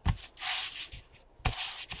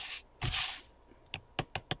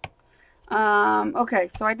 Okay,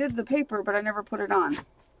 so I did the paper, but I never put it on.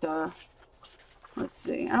 Duh. Let's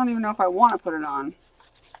see. I don't even know if I want to put it on.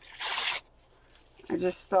 I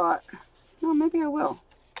just thought, no, maybe I will.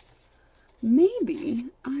 Maybe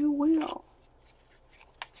I will.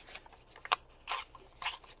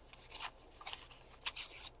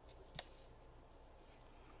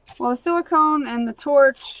 Well, the silicone and the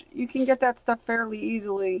torch, you can get that stuff fairly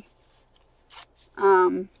easily.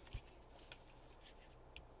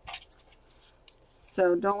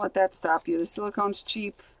 So don't let that stop you. The silicone's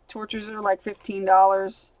cheap. Torches are like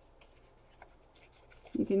 $15.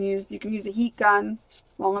 You can use a heat gun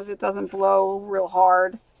as long as it doesn't blow real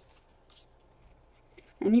hard.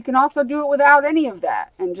 And you can also do it without any of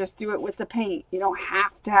that and just do it with the paint. You don't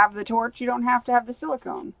have to have the torch. You don't have to have the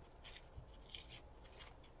silicone.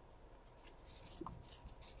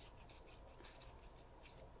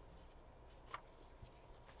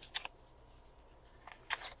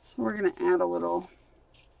 So we're going to add a little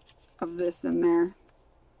of this in there.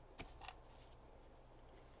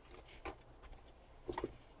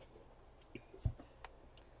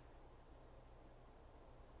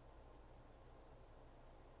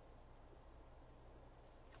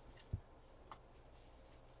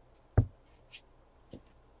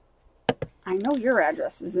 I know your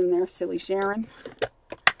address is in there, silly Sharon.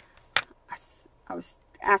 I was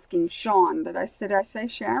asking Sean. Did I say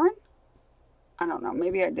Sharon? I don't know.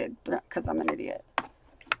 Maybe I did, because I'm an idiot.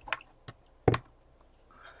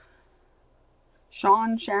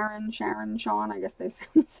 Sean, Sharon, Sean. I guess they sound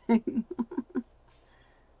the same.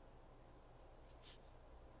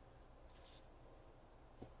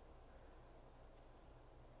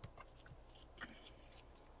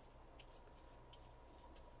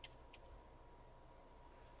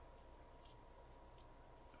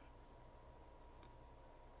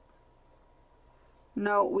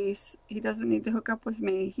 No, he doesn't need to hook up with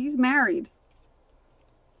me. He's married.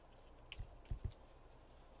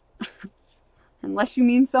 Unless you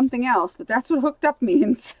mean something else, but that's what hooked up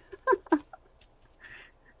means.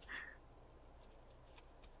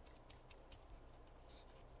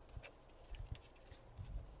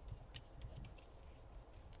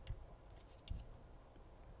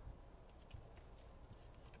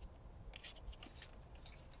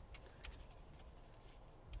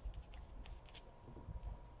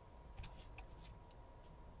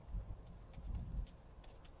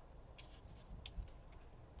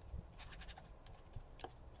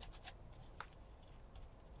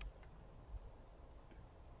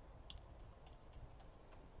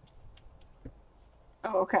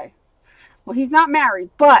 Oh, okay. Well, he's not married,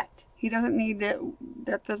 but he doesn't need to,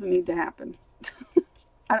 that doesn't need to happen.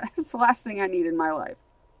 That's the last thing I need in my life.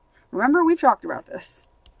 Remember, we've talked about this.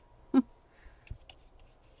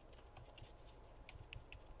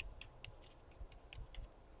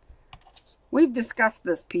 We've discussed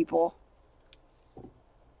this, people.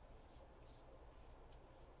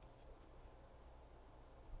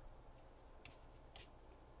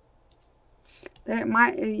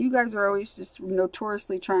 You guys are always just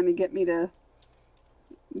notoriously trying to get me to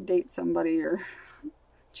date somebody or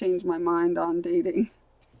change my mind on dating.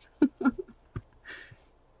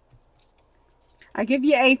 I give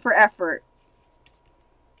you A for effort.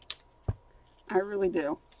 I really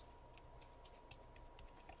do.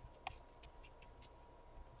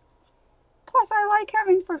 Plus, I like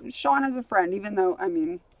having Sean as a friend, even though, I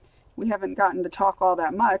mean, we haven't gotten to talk all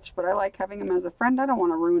that much, but I like having him as a friend. I don't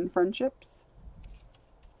want to ruin friendships.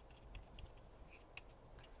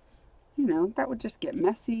 You know, that would just get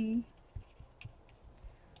messy.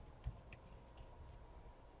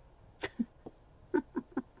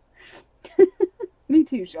 Me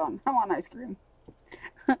too, Sean. I want ice cream.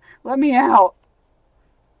 Let me out.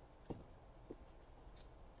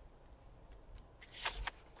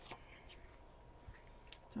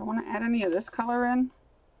 Do I want to add any of this color in?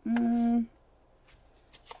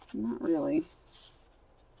 Not really.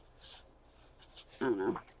 I don't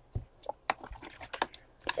know.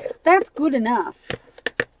 That's good enough.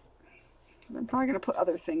 I'm probably going to put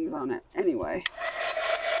other things on it anyway.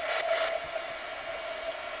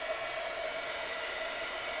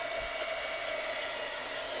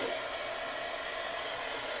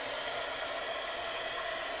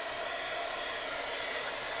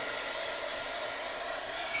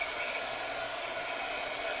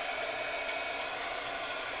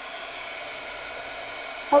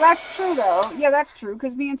 Well, that's true, though. Yeah, that's true,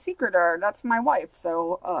 because me and Secret are, that's my wife,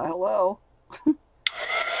 so, hello.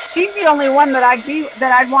 She's the only one that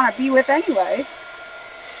I'd want to be with anyway.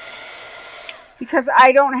 Because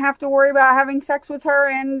I don't have to worry about having sex with her,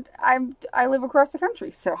 and I live across the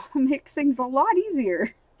country, so it makes things a lot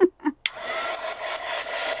easier.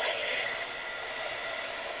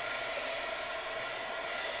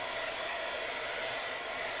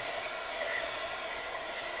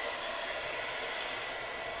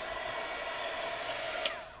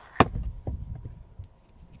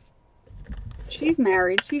 She's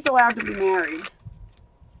married. She's allowed to be married.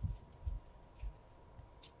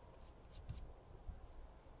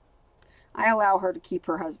 I allow her to keep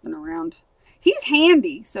her husband around. He's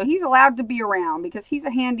handy, so he's allowed to be around because he's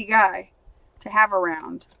a handy guy to have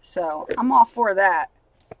around. So I'm all for that.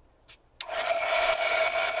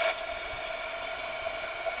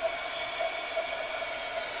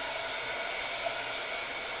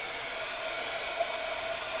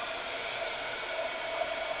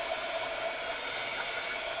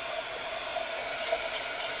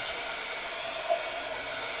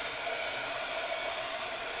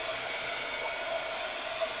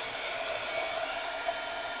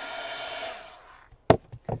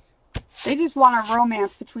 They just want a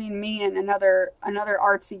romance between me and another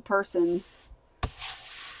artsy person.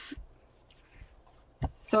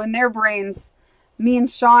 So in their brains, me and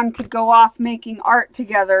Sean could go off making art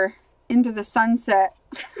together into the sunset.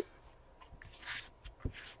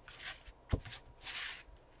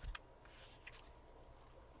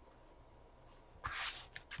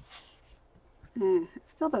 It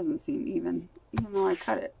still doesn't seem even though I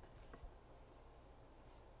cut it.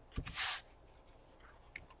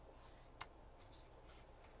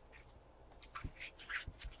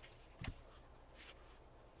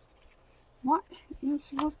 What? You're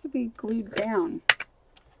supposed to be glued down.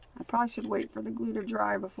 I probably should wait for the glue to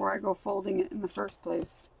dry before I go folding it in the first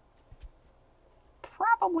place.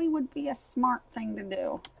 Probably would be a smart thing to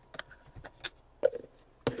do.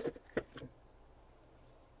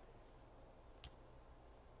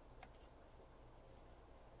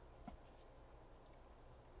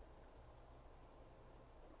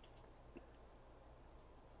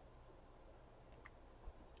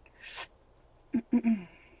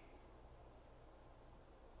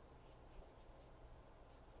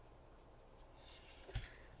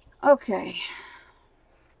 Okay.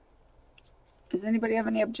 Does anybody have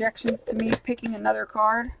any objections to me picking another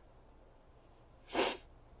card?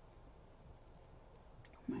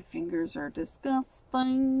 My fingers are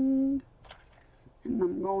disgusting. And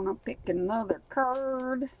I'm gonna pick another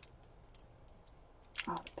card.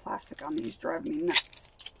 Oh, the plastic on these drive me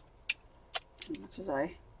nuts. As much as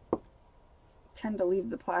I tend to leave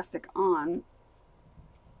the plastic on,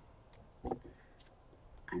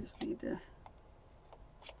 I just need to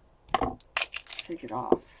take it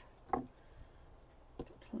off.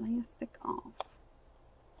 plastic off.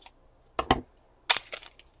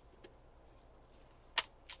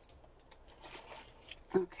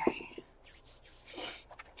 Okay.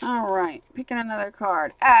 All right, picking another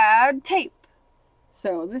card. Add tape.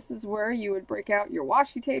 So this is where you would break out your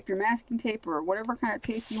washi tape, your masking tape, or whatever kind of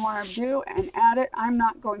tape you want to do and add it. I'm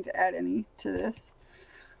not going to add any to this,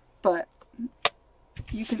 but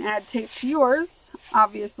you can add tape to yours,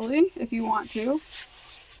 obviously, if you want to.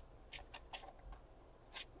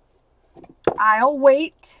 I'll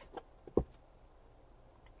wait.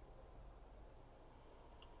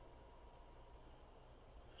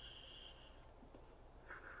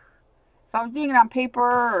 If I was doing it on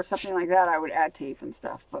paper or something like that, I would add tape and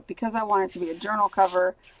stuff. But because I want it to be a journal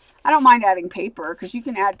cover, I don't mind adding paper, because you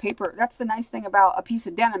can add paper. That's the nice thing about a piece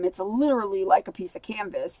of denim. It's literally like a piece of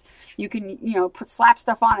canvas. You can, you know, slap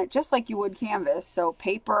stuff on it just like you would canvas. So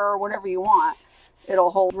paper or whatever you want,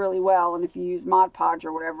 it'll hold really well. And if you use Mod Podge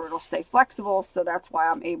or whatever, it'll stay flexible. So that's why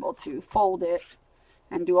I'm able to fold it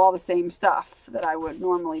and do all the same stuff that I would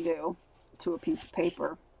normally do to a piece of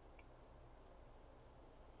paper.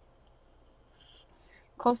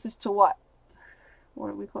 Closest to what? What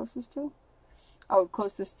are we closest to? Oh,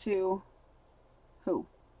 closest to who?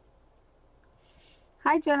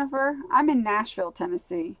 Hi, Jennifer. I'm in Nashville,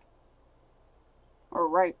 Tennessee. Or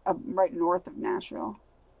right north of Nashville.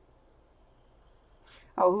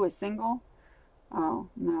 Oh, who is single? Oh,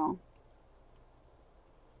 no.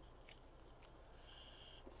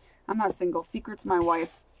 I'm not single. Secret's my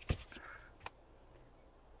wife.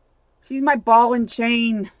 She's my ball and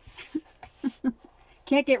chain.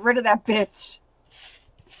 Can't get rid of that bitch.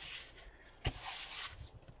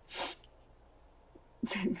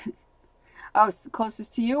 Oh,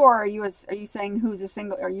 closest to you, or are you saying who's a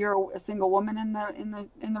single? Are you a single woman in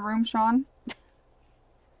the room, Sean?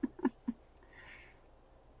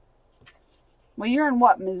 Well, you're in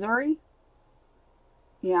what, Missouri?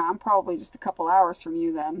 Yeah, I'm probably just a couple hours from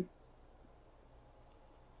you then.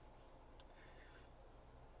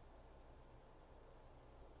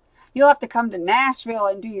 You'll have to come to Nashville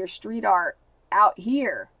and do your street art out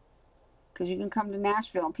here, because you can come to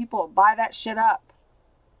Nashville and people will buy that shit up.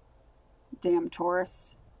 Damn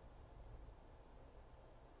Taurus.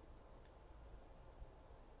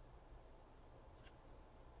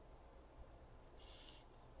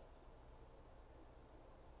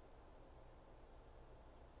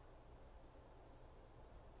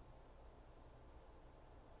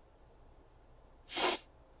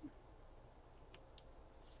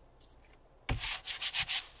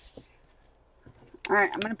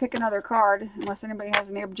 Alright, I'm going to pick another card, unless anybody has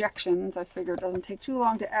any objections. I figure it doesn't take too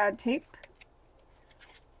long to add tape.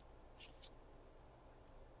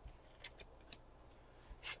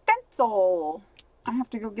 Stencil! I have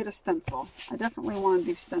to go get a stencil. I definitely want to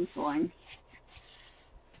do stenciling.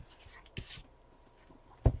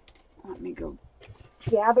 Let me go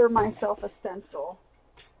gather myself a stencil.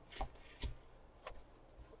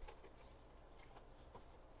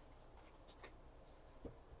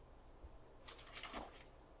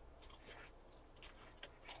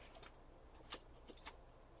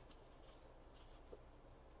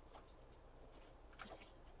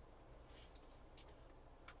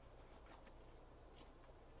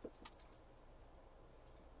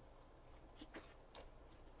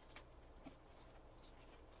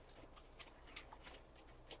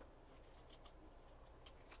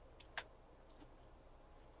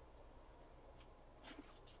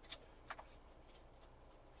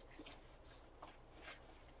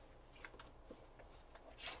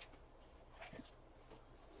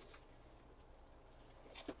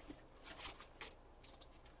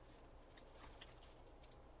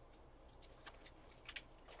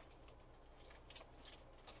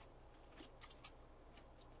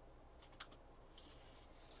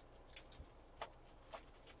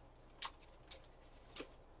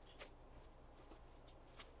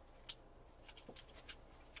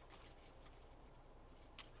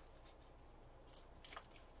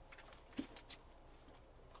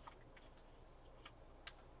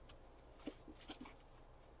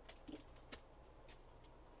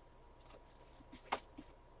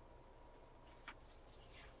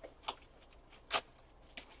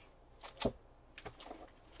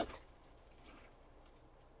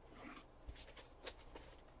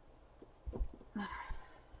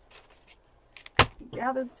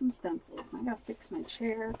 Gathered some stencils. I gotta fix my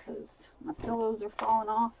chair because my pillows are falling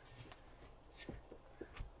off.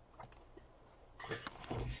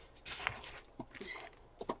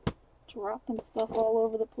 Dropping stuff all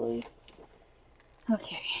over the place.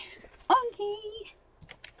 Okay. Okay.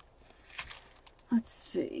 Let's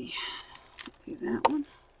see. Do that one.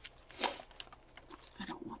 I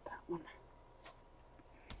don't want that one.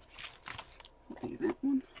 We'll do that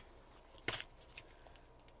one.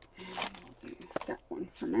 And we'll do that one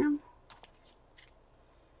for now.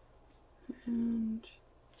 And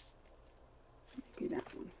maybe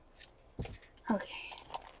that one. Okay.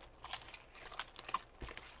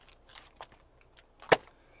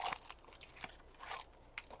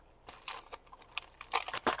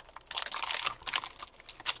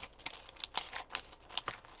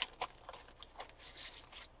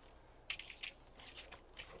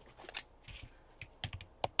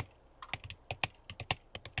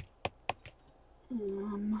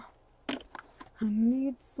 I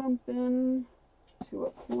need something to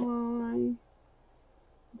apply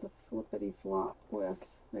the flippity flop with.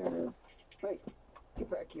 There it is. Wait, get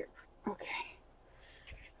back here. Okay.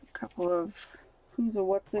 A couple of who's a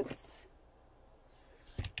what's it's.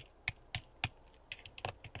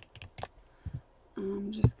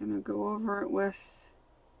 I'm just gonna go over it with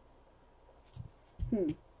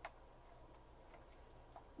maybe.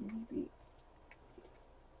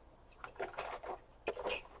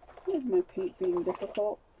 Is my paint being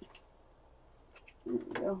difficult? There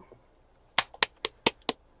we go.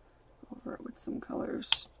 Go over it with some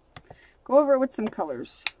colors. Go over it with some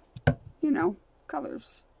colors. You know,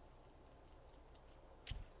 colors.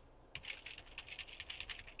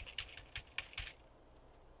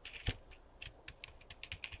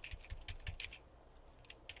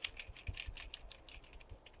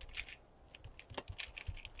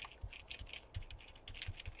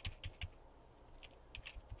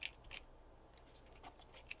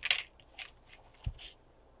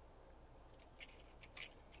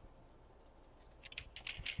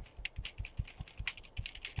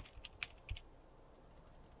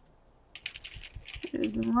 It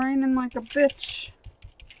is raining like a bitch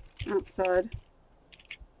outside.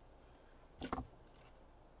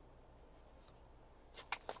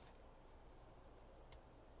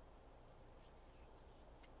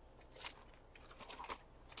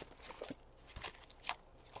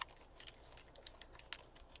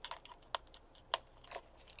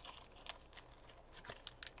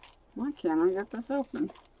 Why can't I get this open?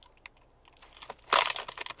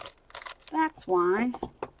 That's why.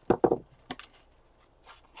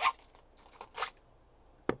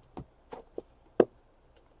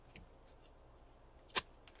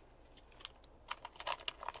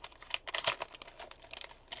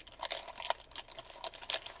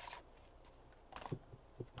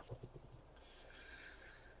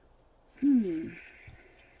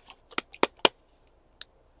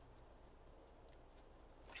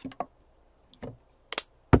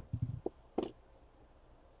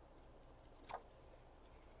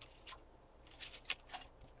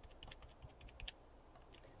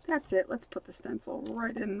 That's it. Let's put the stencil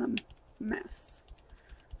right in the mess.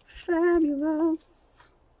 Fabulous.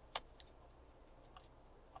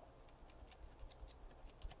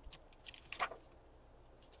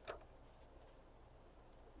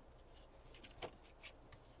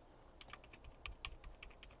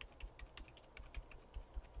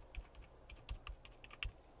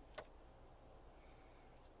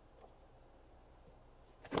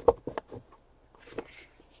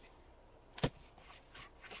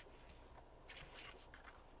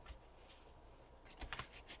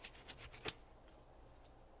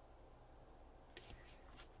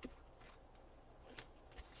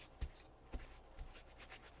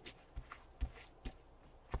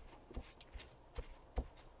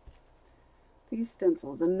 These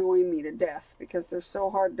stencils annoy me to death because they're so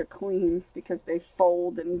hard to clean because they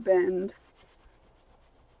fold and bend.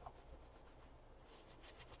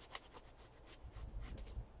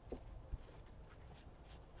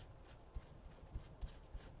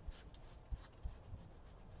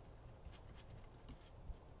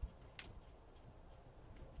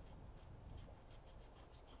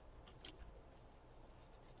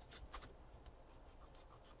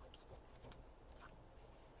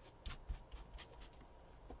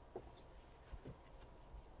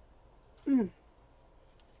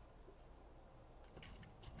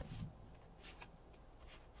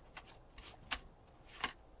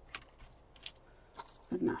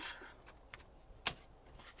 Enough.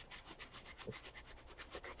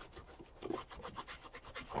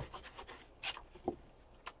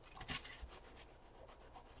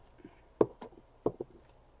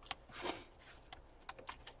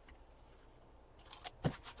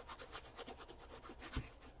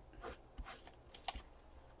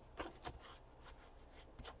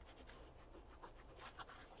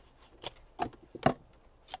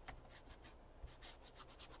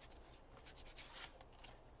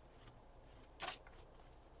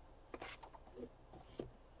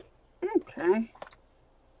 Okay.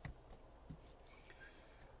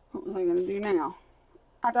 do now?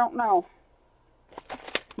 I don't know.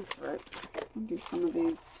 That's right. I'll do some of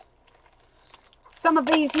these. Some of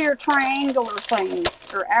these here triangular things,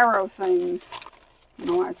 or arrow things. I don't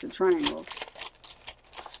know why I said triangles.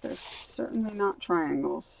 They're certainly not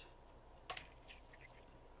triangles.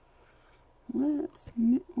 I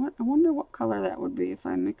wonder what color that would be if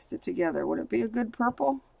I mixed it together. Would it be a good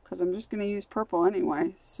purple? Because I'm just going to use purple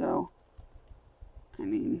anyway, so, I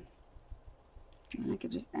mean, I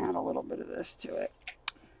could just add a little bit of this to it.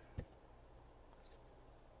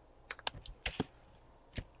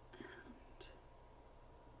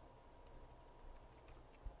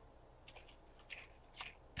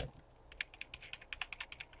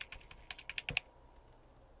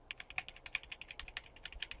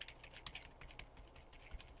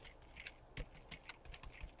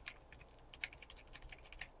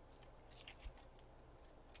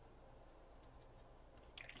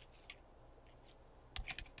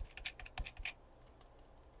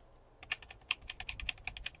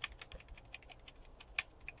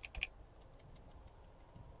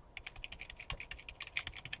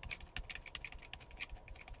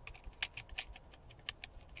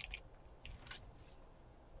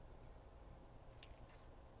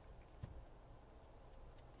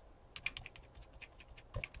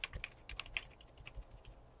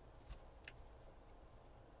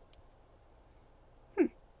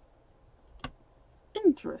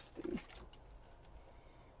 Interesting.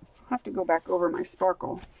 I'll have to go back over my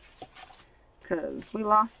sparkle because we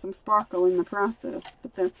lost some sparkle in the process,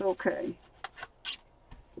 but that's okay.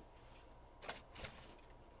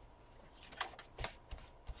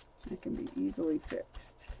 It can be easily fixed.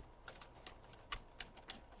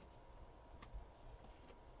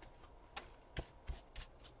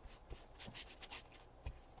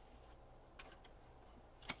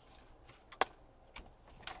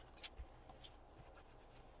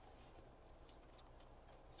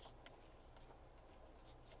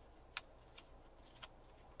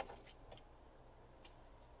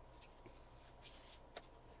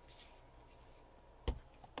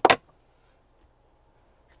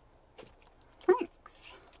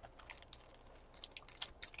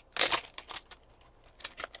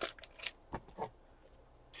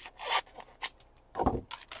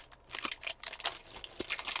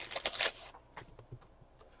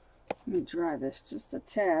 Let me dry this just a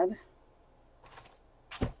tad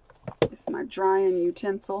with my drying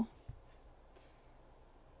utensil.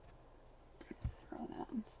 Throw that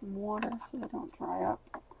in some water so they don't dry up.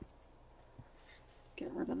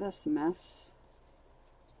 Get rid of this mess.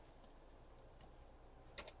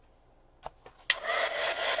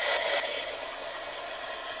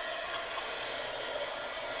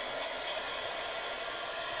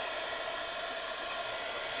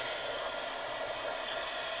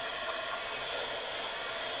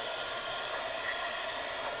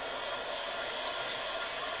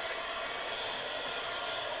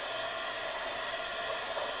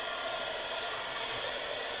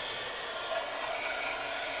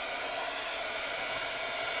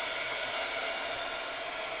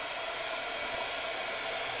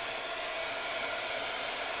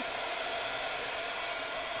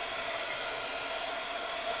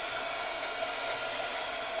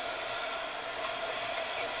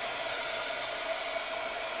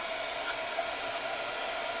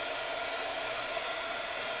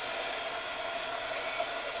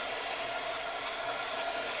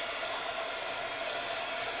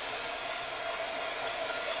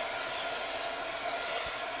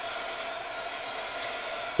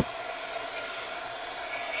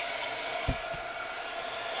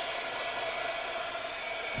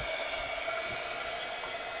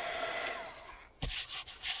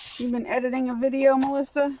 You've been editing a video,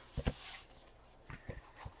 Melissa?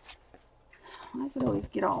 Why does it always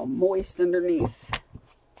get all moist underneath?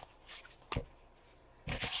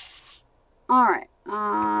 Alright,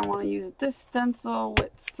 I want to use this stencil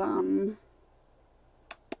with some...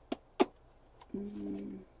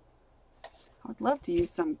 I would love to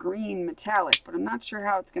use some green metallic, but I'm not sure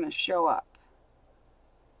how it's going to show up.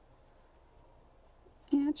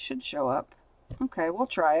 Yeah, it should show up. Okay, we'll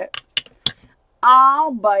try it. I'll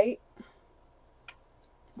bite.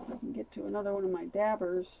 If I can get to another one of my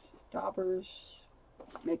daubers,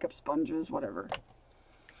 makeup sponges, whatever.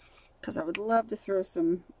 Because I would love to throw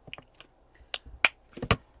some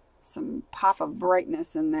pop of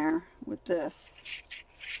brightness in there with this.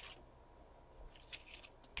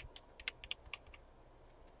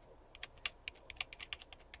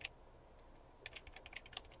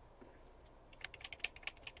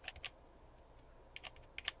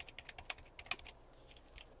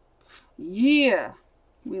 Yeah,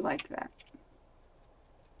 we like that.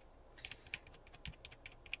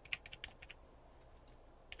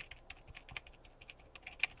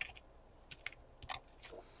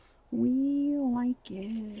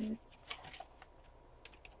 it.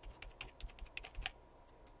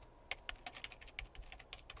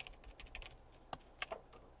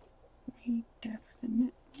 I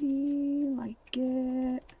definitely like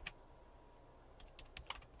it.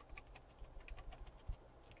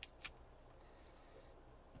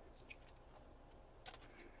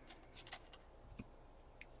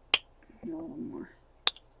 A little more.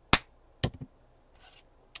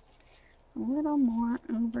 A little more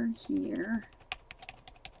over here.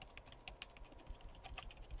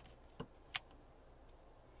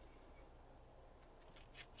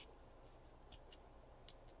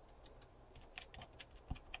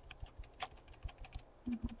 A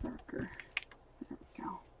little darker. There we go.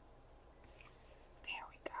 There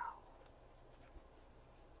we go.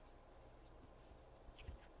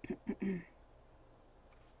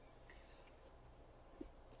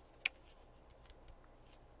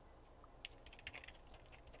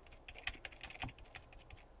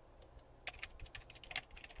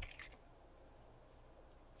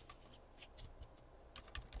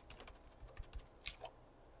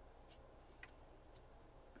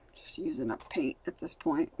 Just using up paint at this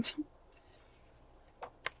point.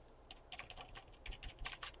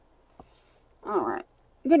 All right,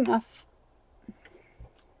 good enough.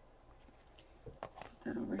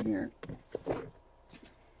 Put that over here.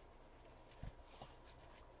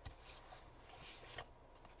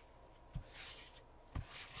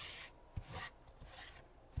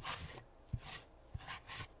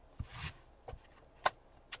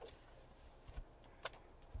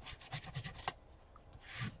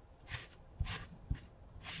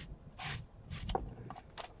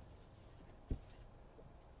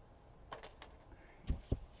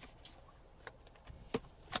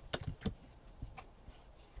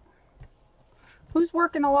 Who's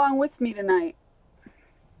working along with me tonight?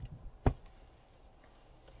 It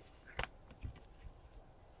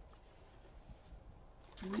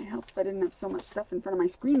might help if I didn't have so much stuff in front of my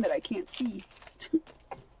screen that I can't see.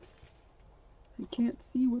 I can't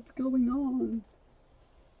see what's going on.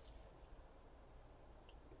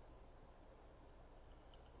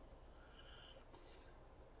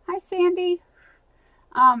 Hi, Sandy.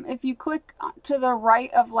 If you click to the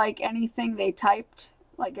right of like anything they typed,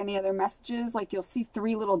 like any other messages, like you'll see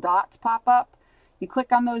 3 little dots pop up. You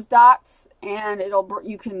click on those dots and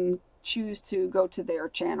you can choose to go to their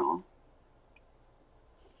channel.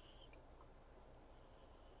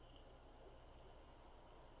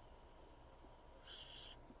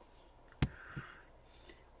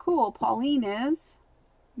 Cool. Pauline is.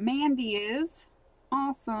 Mandy is.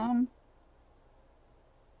 Awesome.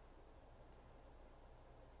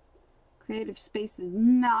 Creative Space is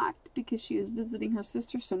not, because she is visiting her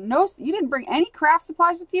sister. So no, you didn't bring any craft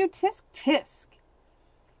supplies with you? Tisk tisk.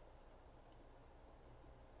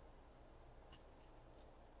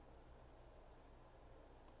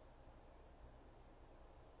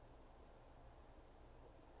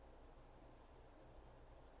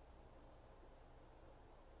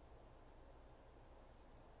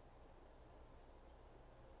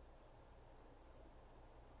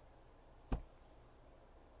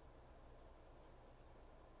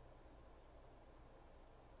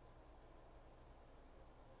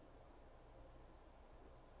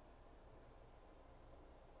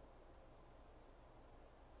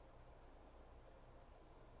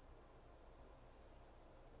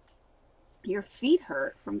 Your feet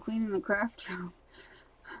hurt from cleaning the craft room.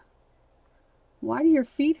 Why do your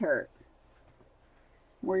feet hurt?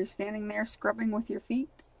 Were you standing there scrubbing with your feet?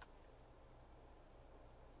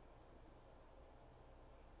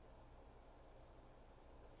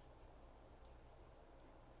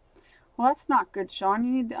 Well, that's not good, Sean.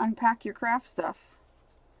 You need to unpack your craft stuff.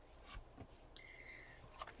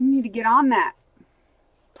 You need to get on that.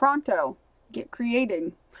 Pronto. Get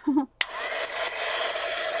creating.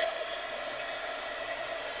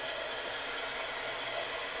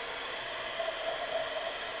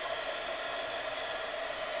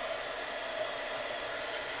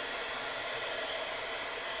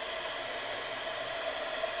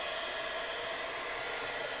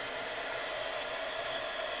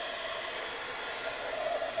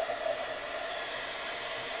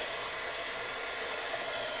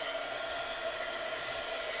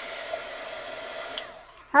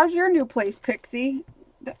 How's your new place, Pixie?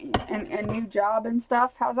 And new job and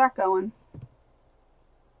stuff? How's that going?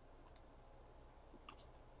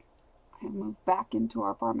 I moved back into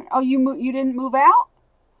our apartment. Oh, you didn't move out?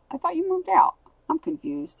 I thought you moved out. I'm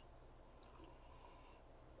confused.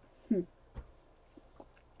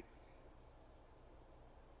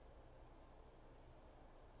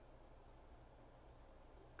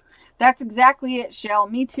 That's exactly it, Shell.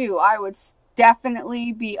 Me too. I would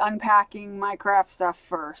definitely be unpacking my craft stuff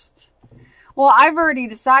first. Well, I've already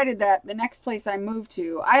decided that the next place I move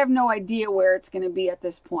to, I have no idea where it's going to be at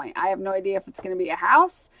this point. I have no idea if it's going to be a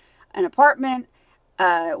house, an apartment,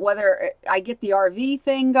 whether I get the RV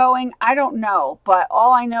thing going. I don't know. But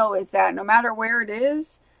all I know is that no matter where it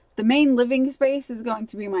is, the main living space is going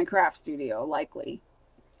to be my craft studio, likely.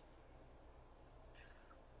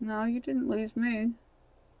 No, you didn't lose me.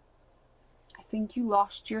 I think you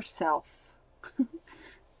lost yourself.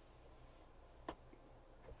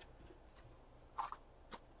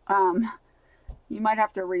 You might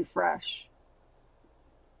have to refresh.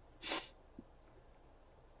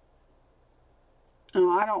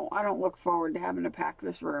 No, I don't look forward to having to pack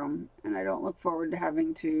this room, and I don't look forward to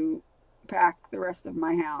having to pack the rest of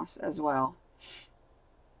my house as well.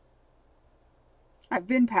 I've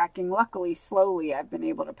been packing. Luckily, slowly I've been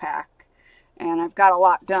able to pack, and I've got a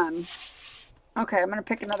lot done. Okay, I'm going to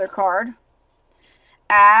pick another card.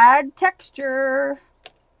 Add texture.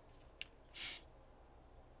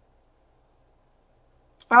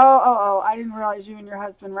 Oh, I didn't realize you and your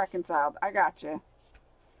husband reconciled. I gotcha.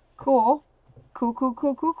 Cool.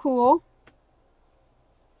 Cool.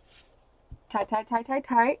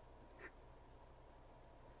 Tight.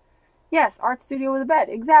 Yes, art studio with a bed.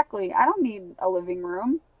 Exactly. I don't need a living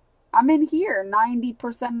room. I'm in here 90%,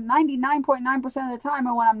 99.9% of the time,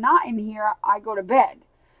 and when I'm not in here, I go to bed.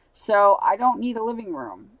 So I don't need a living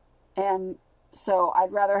room. And so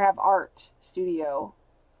I'd rather have art studio.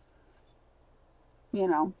 You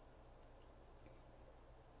know.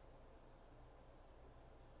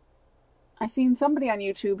 I seen somebody on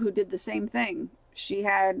YouTube who did the same thing. She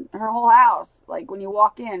had her whole house, like when you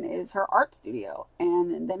walk in, is her art studio,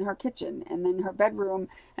 and then her kitchen, and then her bedroom,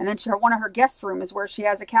 and then one of her guest room is where she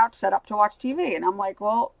has a couch set up to watch TV. And I'm like,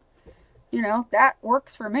 well, you know, that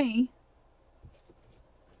works for me.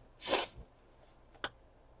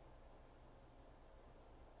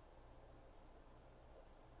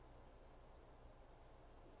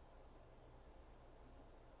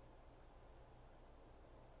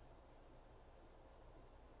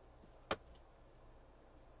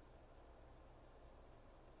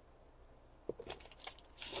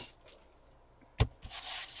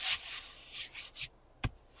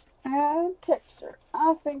 Add texture.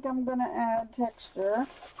 I think I'm gonna add texture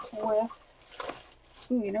with,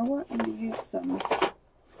 ooh, you know what? I'm gonna use some,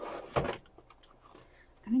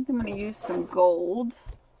 I think I'm gonna use some gold.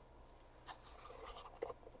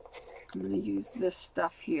 I'm gonna use this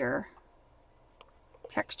stuff here,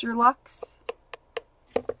 Texture Luxe,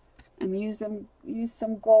 and use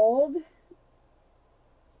some gold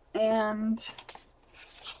and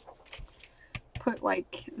put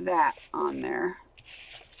like that on there.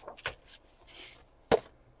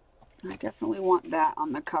 I definitely want that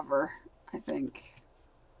on the cover, I think.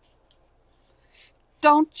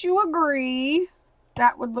 Don't you agree?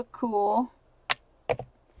 That would look cool.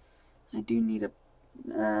 I do need a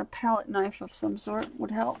palette knife of some sort. Would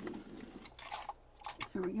help.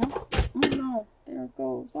 There we go. Oh no, there it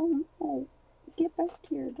goes. Oh no. Get back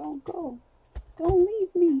here. Don't go. Don't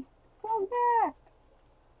leave me. Come back.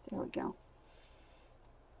 There we go.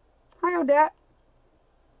 Hi, Odette.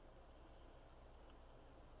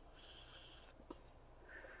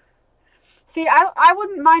 See, I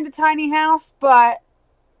wouldn't mind a tiny house, but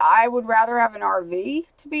I would rather have an RV,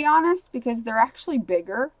 to be honest, because they're actually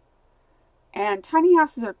bigger. And tiny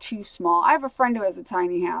houses are too small. I have a friend who has a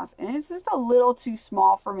tiny house, and it's just a little too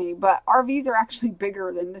small for me. But RVs are actually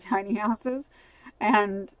bigger than the tiny houses.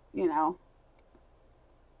 And, you know.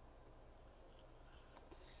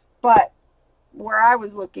 But where I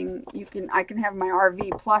was looking, I can have my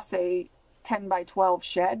RV plus a 10 by 12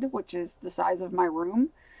 shed, which is the size of my room.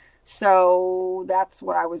 So that's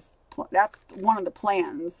what that's one of the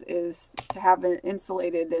plans, is to have an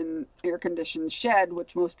insulated and air conditioned shed,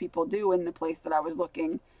 which most people do in the place that I was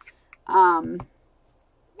looking.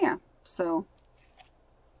 Yeah, so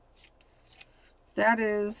that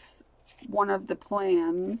is one of the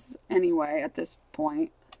plans anyway at this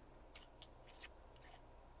point.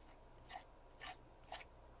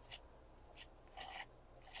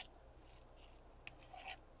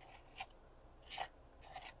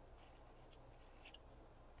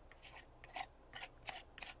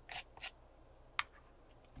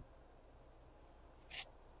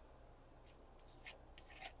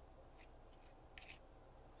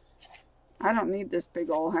 I don't need this big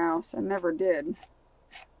old house. I never did.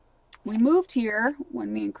 We moved here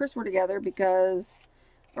when me and Chris were together because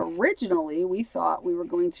originally we thought we were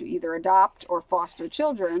going to either adopt or foster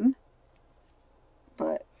children.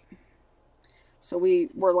 But so we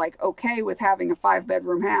were like okay with having a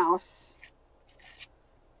 5-bedroom house.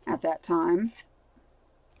 at that time.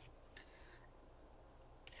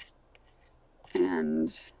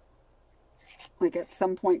 And like at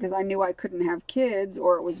some point, because I knew I couldn't have kids,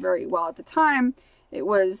 or it was very, well, at the time, it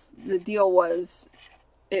was, the deal was,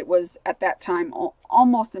 it was at that time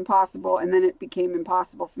almost impossible, and then it became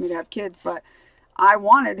impossible for me to have kids. But I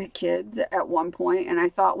wanted kids at one point, and I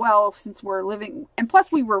thought, well, since we're living, and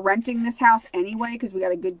plus we were renting this house anyway because we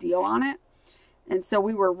got a good deal on it. And so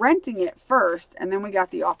we were renting it first, and then we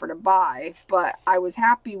got the offer to buy. But I was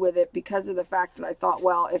happy with it because of the fact that I thought,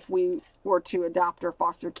 well, if we were to adopt or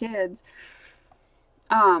foster kids,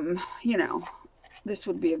 you know, this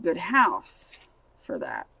would be a good house for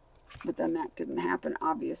that. But then that didn't happen,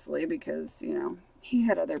 obviously, because, you know, he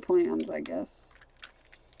had other plans, I guess.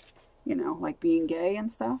 You know, like being gay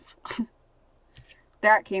and stuff.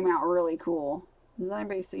 That came out really cool. Does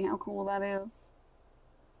anybody see how cool that is?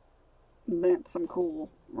 That's some cool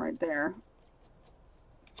right there.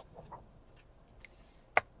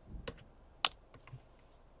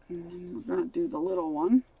 And we're going to do the little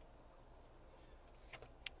one.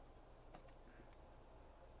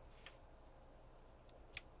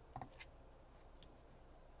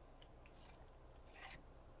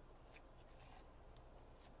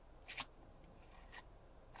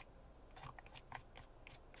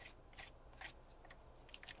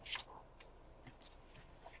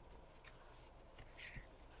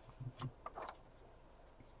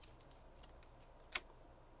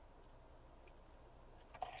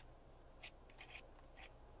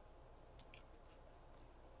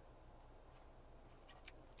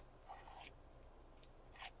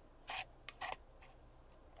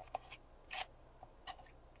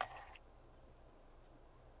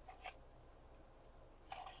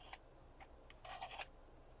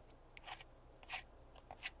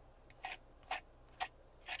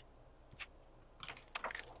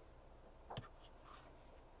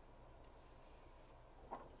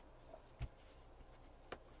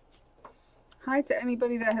 Hi to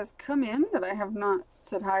anybody that has come in that I have not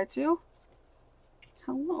said hi to.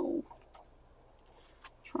 Hello.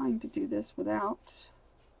 Trying to do this without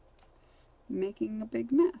making a big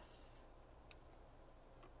mess.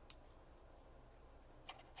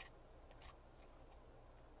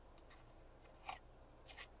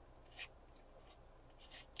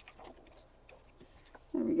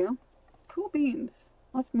 There we go. Cool beans.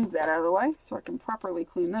 Let's move that out of the way so I can properly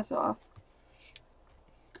clean this off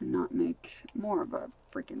and not make more of a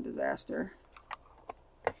freaking disaster.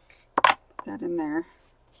 Put that in there.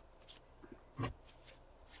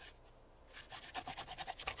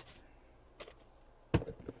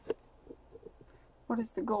 What is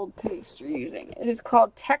the gold paste you're using? It is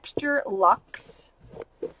called Texture Luxe,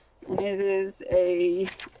 and it is a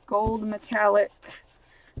gold metallic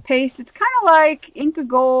paste. It's kind of like Inca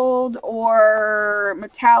Gold or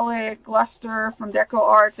metallic luster from Deco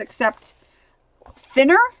Arts, except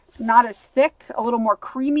thinner, not as thick, a little more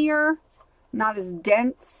creamier, not as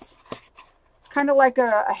dense. Kind of like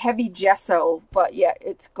a heavy gesso, but yet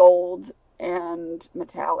it's gold and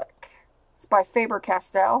metallic. It's by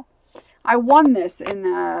Faber-Castell. I won this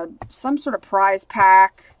in some sort of prize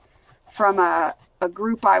pack from a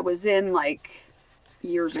group I was in like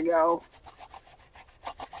years ago.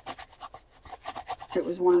 It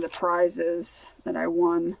was one of the prizes that I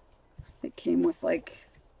won. It came with like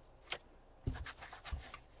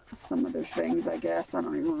some other things, I guess. I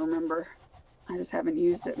don't even remember. I just haven't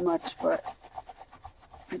used it much, but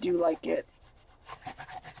I do like it.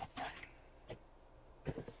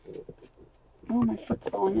 Oh, my foot's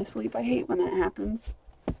falling asleep. I hate when that happens.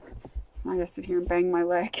 So I gotta sit here and bang my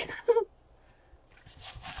leg.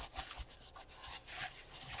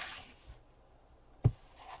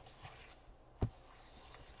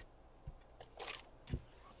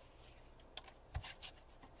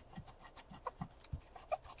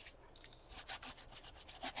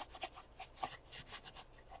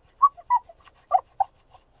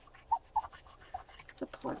 It's a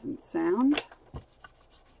pleasant sound.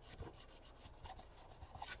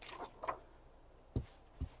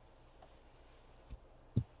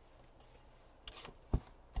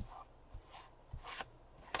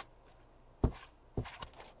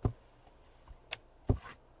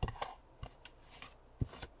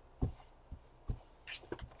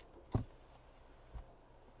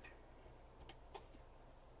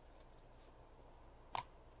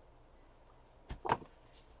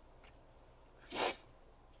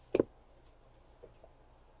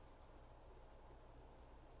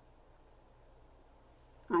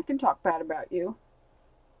 I can talk bad about you.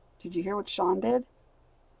 Did you hear what Sean did?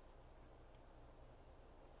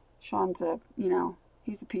 Sean's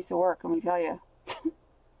he's a piece of work, let me tell you.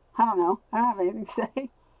 I don't know. I don't have anything to say.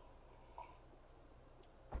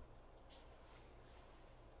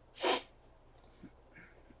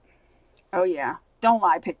 Oh, yeah. Don't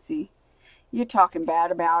lie, Pixie. You're talking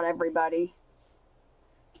bad about everybody.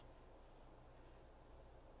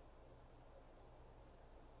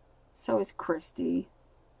 So is Christy.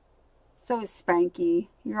 So is Spanky.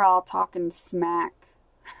 You're all talking smack.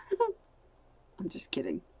 I'm just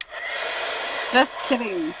kidding. Just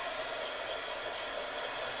kidding.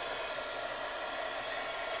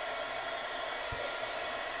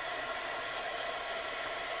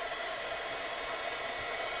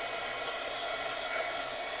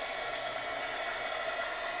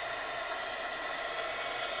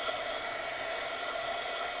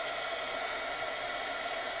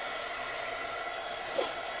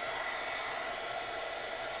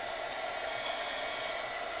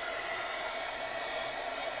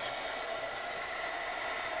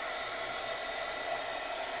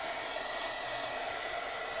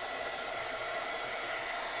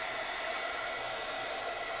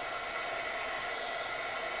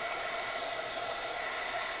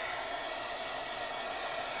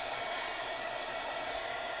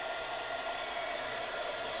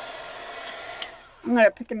 I'm going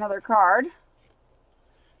to pick another card.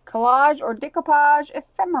 Collage or decoupage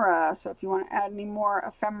ephemera. So if you want to add any more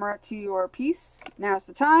ephemera to your piece, now's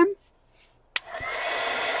the time.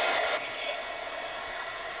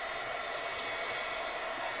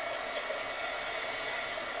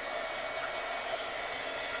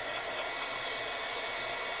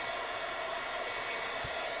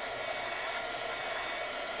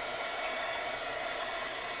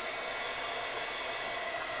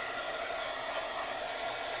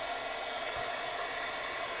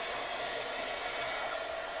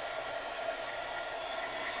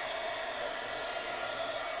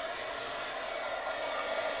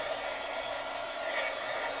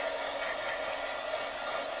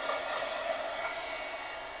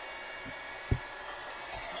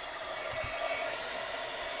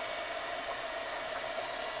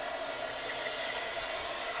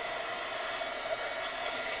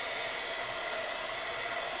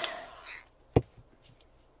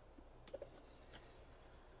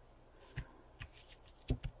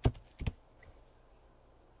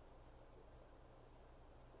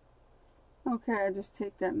 Okay, I just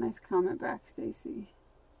take that nice comment back, Stacy.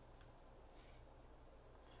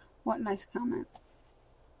 What nice comment?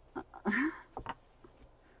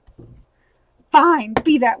 Fine,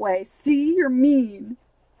 be that way. See, you're mean.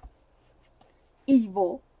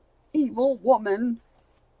 Evil. Evil woman.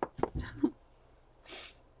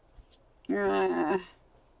 I'm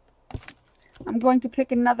going to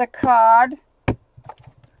pick another card.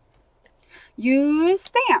 Use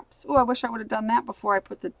stamps. Oh, I wish I would have done that before I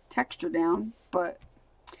put the texture down, but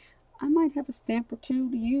I might have a stamp or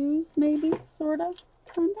two to use, maybe, sort of,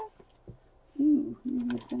 kind of. Ooh,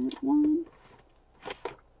 maybe that one.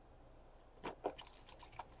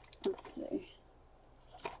 Let's see.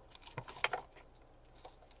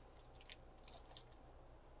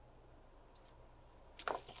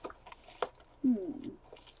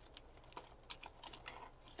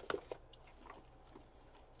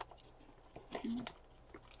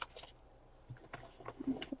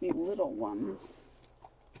 Has to be little ones.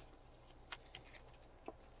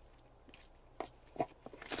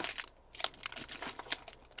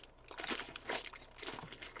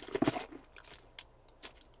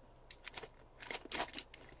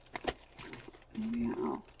 Maybe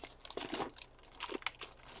I'll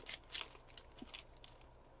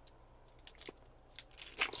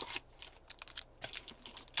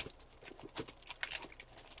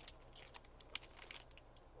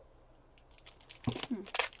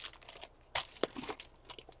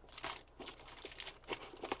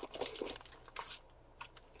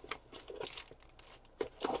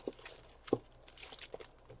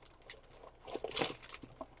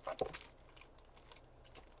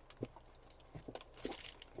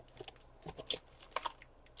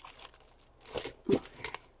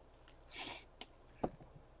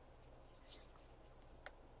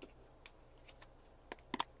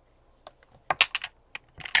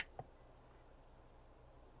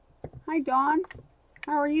Hi, Dawn.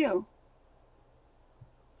 How are you?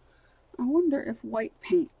 I wonder if white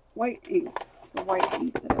ink, the white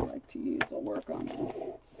ink that I like to use will work on this.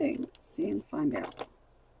 Let's see and find out.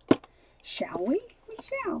 Shall we? We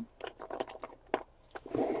shall.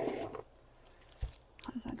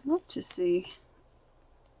 Because I'd love to see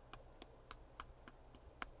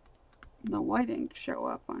the white ink show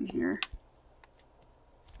up on here.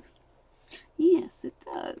 Yes, it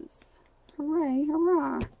does. Hooray,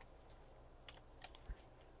 hurrah.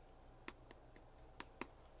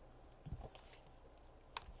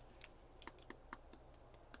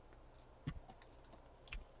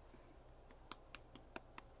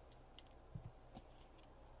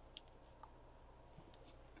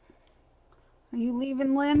 Are you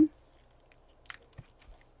leaving, Lynn?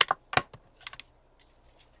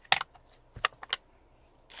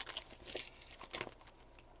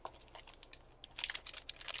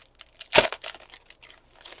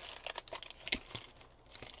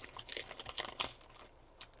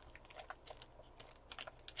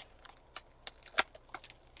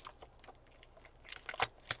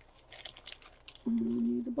 I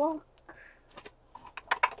need a block.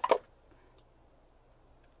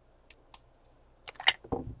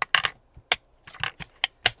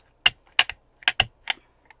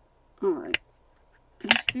 Alright. I'm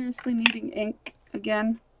seriously needing ink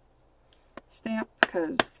again. Stamp,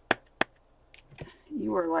 because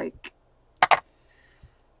you are like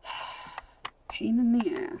pain in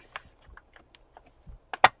the ass.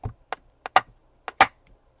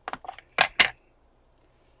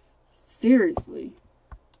 Seriously.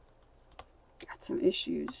 Got some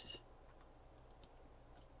issues.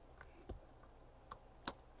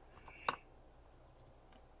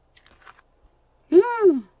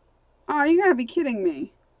 Oh, you gotta be kidding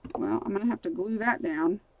me. Well, I'm gonna have to glue that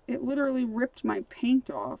down. It literally ripped my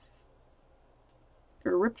paint off.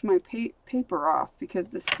 Or ripped my paper off because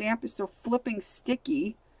the stamp is so flipping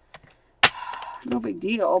sticky. No big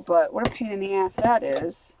deal, but what a pain in the ass that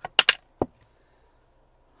is.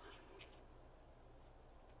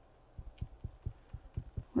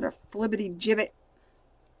 What a flibbity gibbet.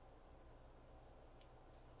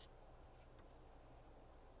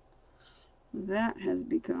 That has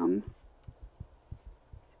become,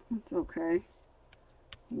 that's okay,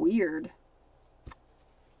 weird.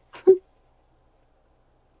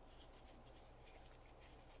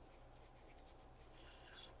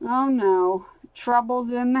 Oh no, trouble's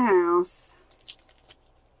in the house.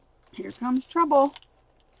 Here comes trouble.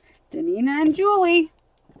 Danina and Julie.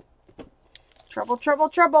 Trouble, trouble,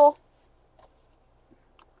 trouble.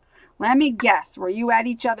 Let me guess, were you at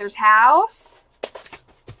each other's house?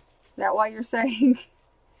 Is that why you're saying,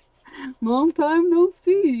 long time no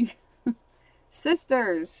see?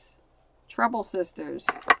 Sisters. Trouble sisters.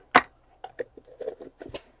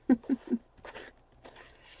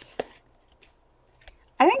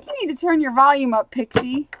 I think you need to turn your volume up,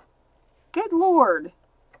 Pixie. Good Lord.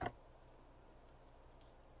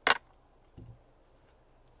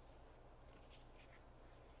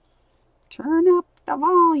 Turn up the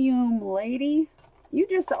volume, lady. You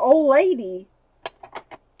just an old lady.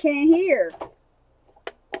 Can't hear.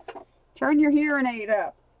 Turn your hearing aid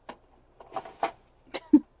up.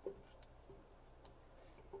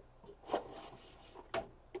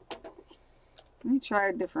 Let me try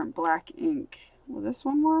a different black ink. Will this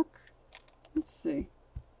one work? Let's see.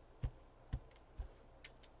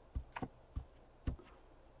 I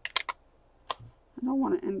don't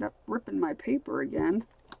want to end up ripping my paper again.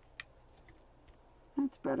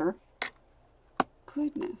 That's better.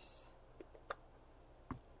 Goodness.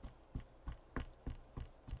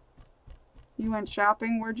 You went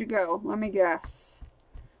shopping? Where'd you go? Let me guess.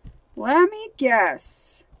 Let me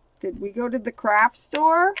guess. Did we go to the craft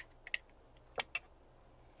store?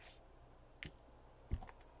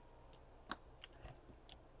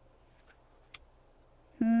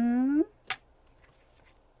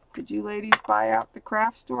 Did you ladies buy out the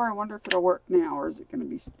craft store? I wonder if it'll work now, or is it going to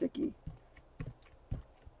be sticky?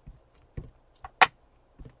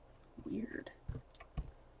 Weird.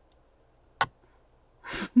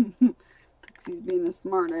 Pixie's being a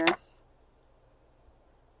smart ass.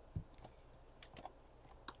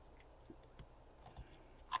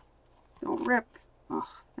 Don't rip. Oh,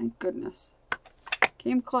 thank goodness.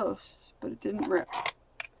 Came close, but it didn't rip.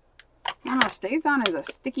 I don't know, stays on as a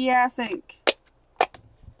sticky ass ink.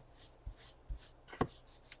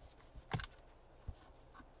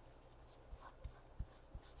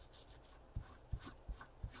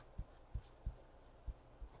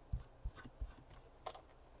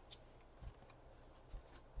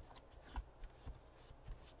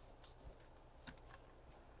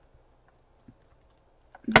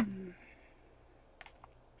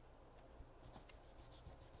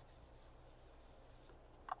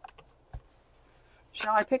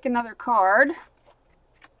 Shall I pick another card?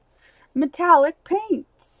 Metallic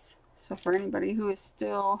paints. So for anybody who is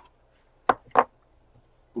still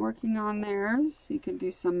working on theirs, you can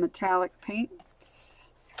do some metallic paints.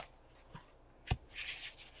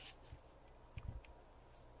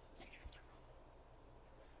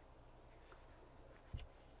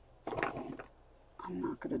 I'm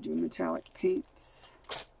not going to do metallic paints.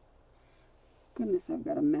 Goodness, I've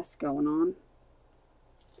got a mess going on.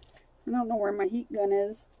 I don't know where my heat gun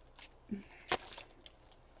is. I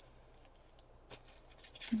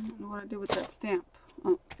don't know what I did with that stamp.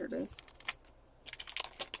 Oh, here it is.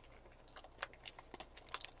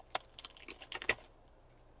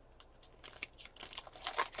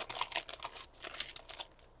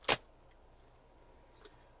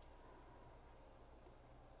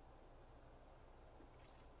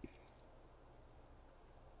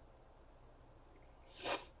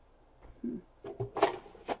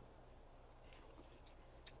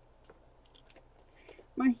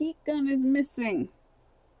 heat gun is missing.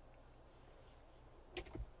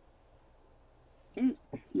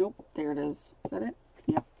 Nope, there it is. Is that it?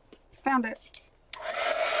 Yep, found it.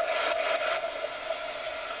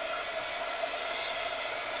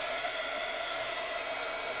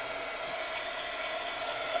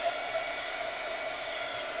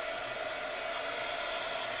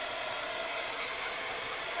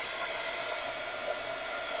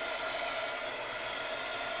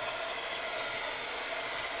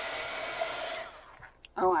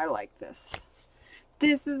 Oh, I like this.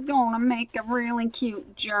 This is gonna make a really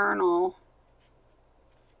cute journal.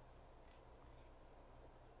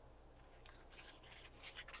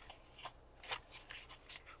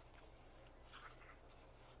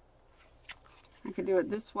 I could do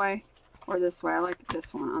it this way or this way. I like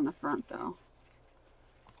this one on the front though.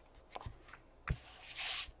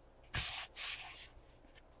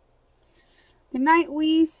 Good night,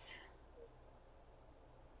 Weiss.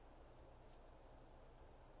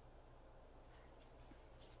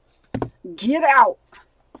 Get out.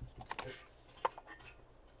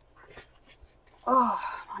 Oh,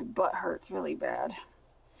 my butt hurts really bad.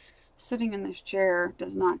 Sitting in this chair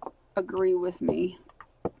does not agree with me.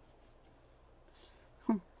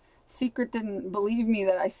 Secret didn't believe me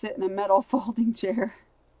that I sit in a metal folding chair.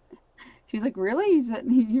 She's like, really?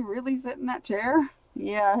 You really sit in that chair?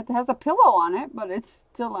 Yeah, it has a pillow on it, but it's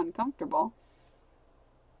still uncomfortable.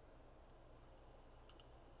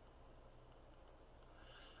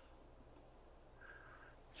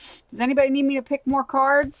 Does anybody need me to pick more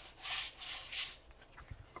cards?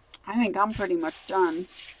 I think I'm pretty much done.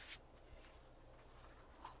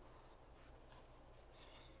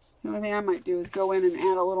 The only thing I might do is go in and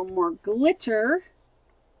add a little more glitter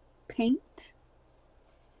paint.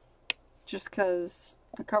 Just because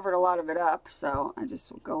I covered a lot of it up, so I just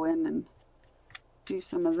will go in and do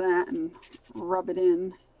some of that and rub it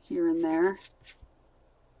in here and there.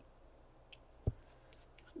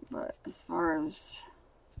 But as far as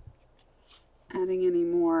adding any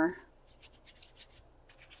more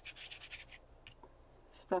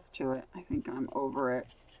stuff to it, I think I'm over it.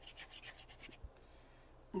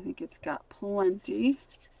 I think it's got plenty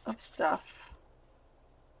of stuff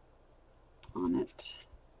on it,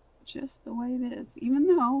 just the way it is, even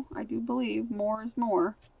though I do believe more is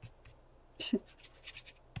more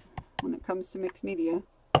when it comes to mixed media.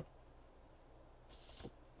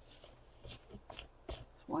 Just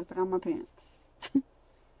wipe it on my pants.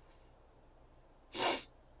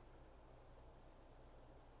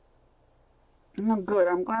 I'm good.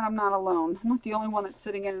 I'm glad I'm not alone. I'm not the only one that's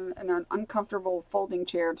sitting in an uncomfortable folding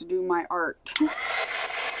chair to do my art.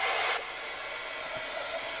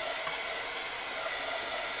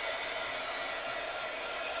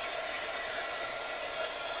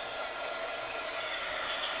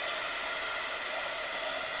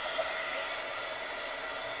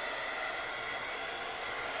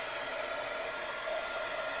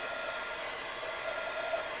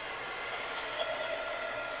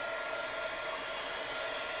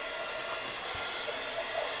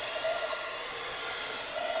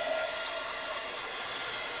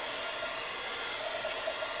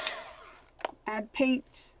 Add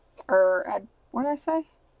paint, or add, what did I say?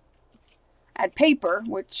 Add paper,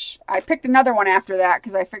 which I picked another one after that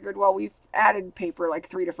because I figured, well, we've added paper like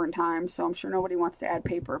 3 different times, so I'm sure nobody wants to add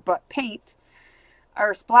paper. But paint,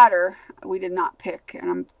 or splatter, we did not pick. And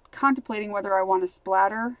I'm contemplating whether I want to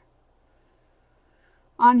splatter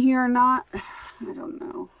on here or not. I don't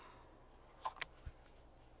know.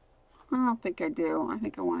 I don't think I do. I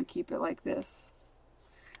think I want to keep it like this.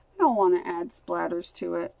 I don't want to add splatters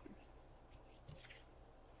to it.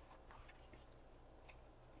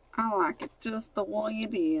 I like it just the way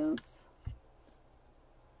it is.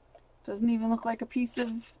 Doesn't even look like a piece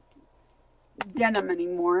of denim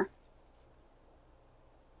anymore.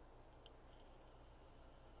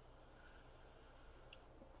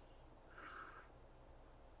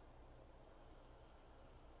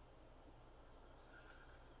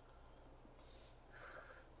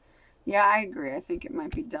 Yeah, I agree. I think it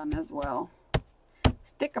might be done as well.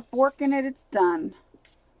 Stick a fork in it, it's done.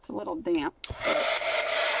 It's a little damp.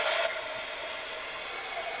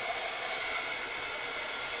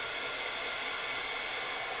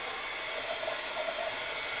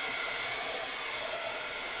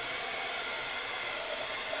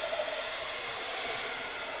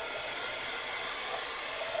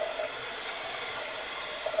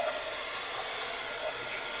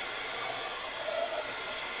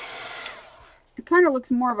 Kind of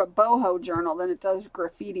looks more of a boho journal than it does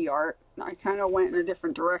graffiti art. I kind of went in a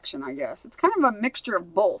different direction, I guess. It's kind of a mixture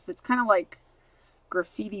of both. It's kind of like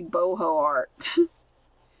graffiti boho art.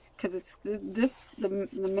 because it's the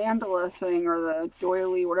mandala thing, or the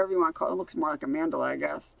doily, whatever you want to call it. It looks more like a mandala, I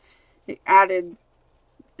guess. It added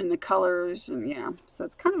in the colors, and yeah, so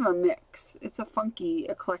it's kind of a mix. It's a funky,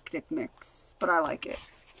 eclectic mix, but I like it.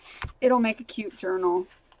 It'll make a cute journal.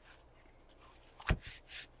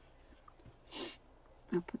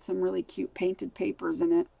 I'll put some really cute painted papers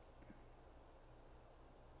in it.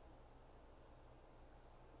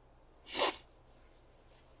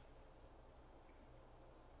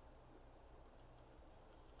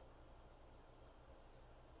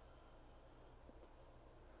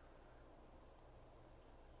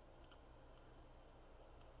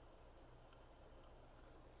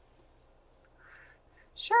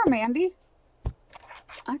 Sure, Mandy.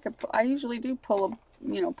 I usually do pull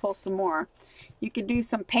some more. You could do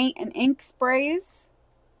some paint and ink sprays.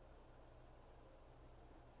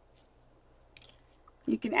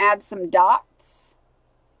 You can add some dots,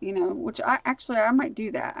 which I might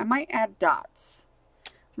do that. I might add dots.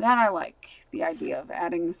 That I like, the idea of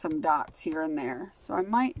adding some dots here and there. So I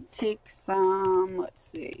might take some, let's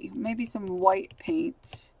see, maybe some white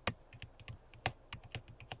paint.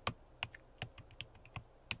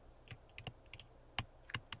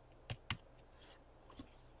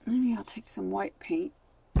 Maybe I'll take some white paint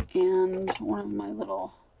and one of my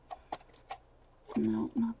little,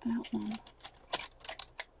 no, not that one.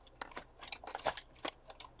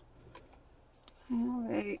 I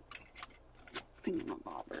have a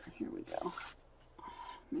thingamabobber. Here we go.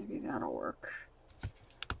 Maybe that'll work.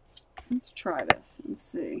 Let's try this and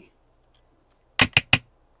see.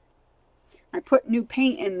 I put new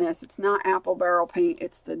paint in this. It's not apple barrel paint.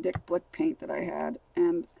 It's the Dick Blick paint that I had,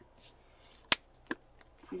 and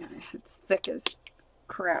yeah, it's thick as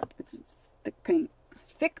crap. It's thick paint.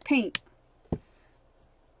 Thick paint.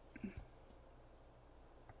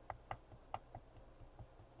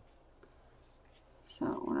 So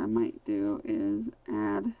what I might do is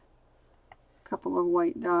add a couple of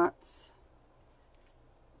white dots.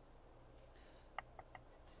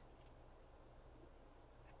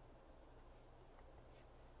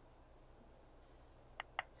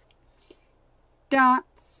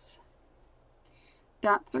 Dots.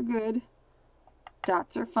 Dots are good.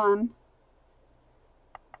 Dots are fun.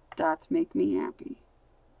 Dots make me happy.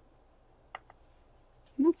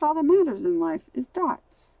 And that's all that matters in life, is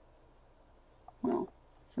dots. Well,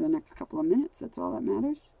 for the next couple of minutes, that's all that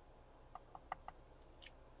matters.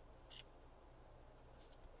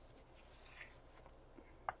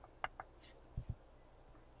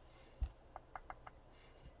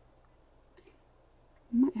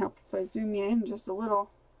 It might help if I zoom you in just a little.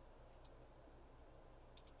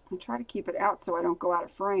 I try to keep it out so I don't go out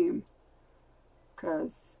of frame,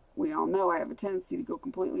 because we all know I have a tendency to go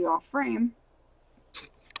completely off frame.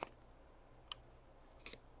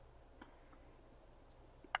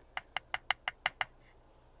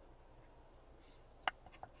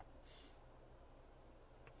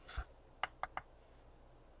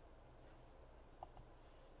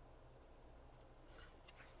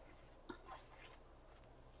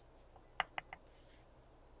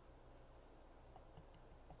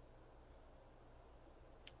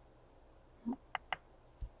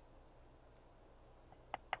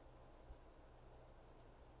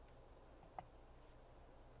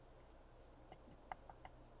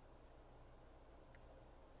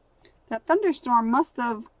 That thunderstorm must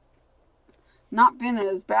have not been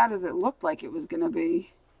as bad as it looked like it was going to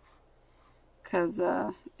be, because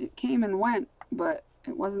it came and went, but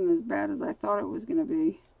it wasn't as bad as I thought it was going to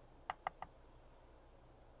be.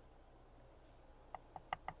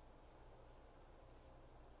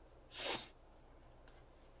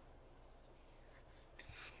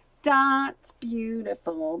 Dots,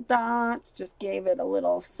 beautiful dots. Just gave it a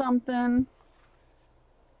little something.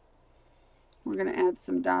 We're going to add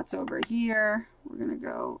some dots over here. We're going to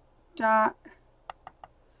go dot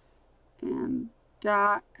and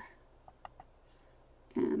dot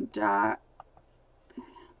and dot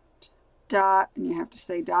and dot. And you have to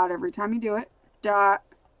say dot every time you do it. Dot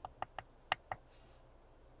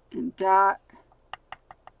and dot.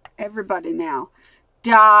 Everybody now.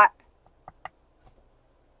 Dot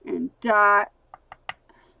and dot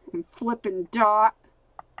and flip and dot.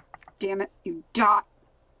 Damn it, you dot.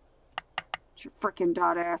 Your frickin'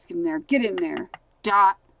 dot ass in there. Get in there.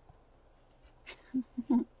 Dot.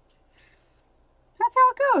 That's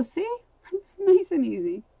how it goes, see? Nice and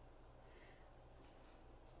easy.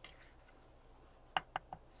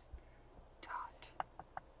 Dot.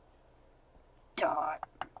 Dot.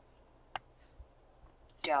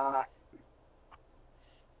 Dot.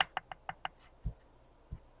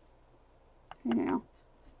 You know.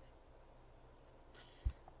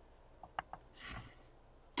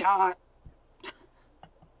 Dot.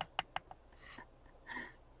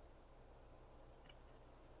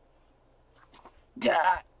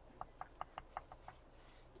 Dot.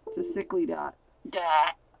 It's a sickly dot.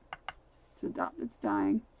 Dot. It's a dot that's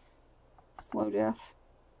dying. Slow death.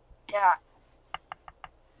 Dot.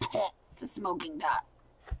 It's a smoking dot.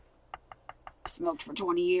 Smoked for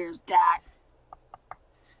 20 years. Dot.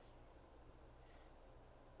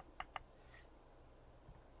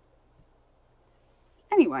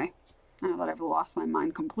 Anyway, now that I've lost my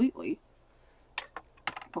mind completely.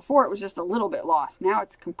 Before it was just a little bit lost. Now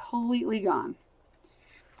it's completely gone.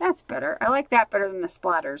 That's better. I like that better than the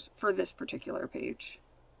splatters for this particular page.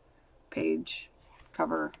 Page,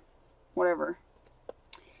 cover, whatever.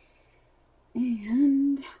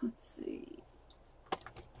 And let's see.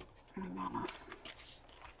 I'm gonna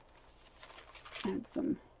add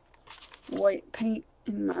some white paint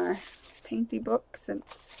in my painty book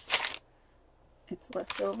since it's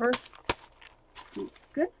left over. That's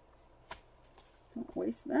good. Don't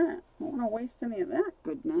waste that. Don't want to waste any of that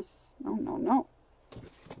goodness. No, no, no.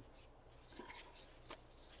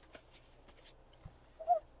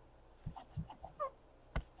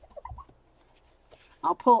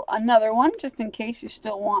 I'll pull another one just in case you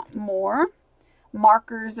still want more.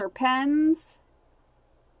 Markers or pens.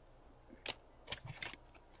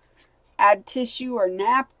 Add tissue or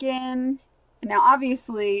napkin. Now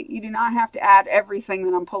obviously you do not have to add everything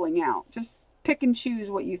that I'm pulling out. Just pick and choose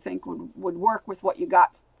what you think would work with what you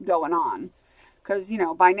got going on. Because, you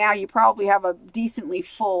know, by now you probably have a decently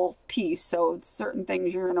full piece. So certain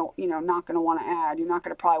things you're going to, you know, not going to want to add. You're not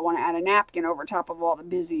going to probably want to add a napkin over top of all the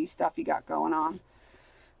busy stuff you got going on.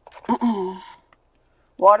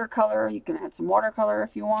 Watercolor. You can add some watercolor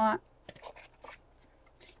if you want.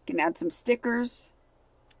 You can add some stickers.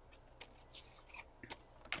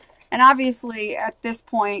 And obviously at this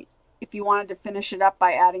point, if you wanted to finish it up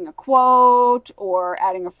by adding a quote or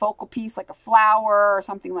adding a focal piece like a flower or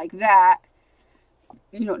something like that,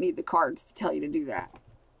 you don't need the cards to tell you to do that.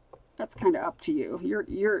 That's kind of up to you.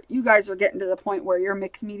 You guys are getting to the point where you're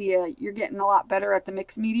mixed media. You're getting a lot better at the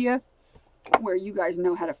mixed media, where you guys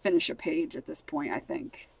know how to finish a page at this point, I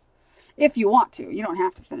think. If you want to. You don't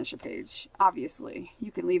have to finish a page, obviously.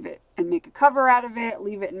 You can leave it and make a cover out of it,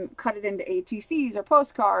 leave it and cut it into ATCs or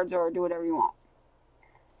postcards or do whatever you want.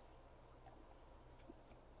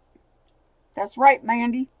 That's right,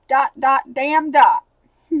 Mandy. Dot, dot, damn dot.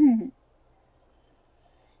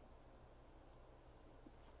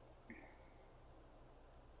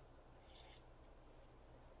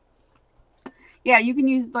 Yeah, you can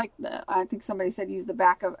use, like, I think somebody said use the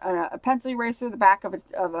back of a pencil eraser, the back of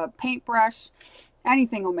a paintbrush.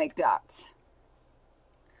 Anything will make dots.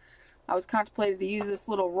 I was contemplating to use this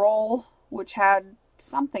little roll, which had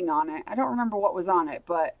something on it. I don't remember what was on it,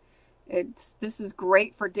 but this is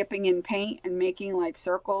great for dipping in paint and making, like,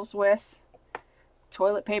 circles with.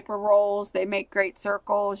 Toilet paper rolls, they make great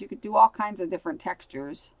circles. You could do all kinds of different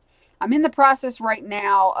textures. I'm in the process right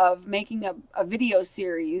now of making a video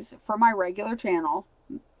series for my regular channel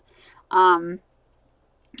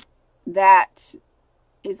that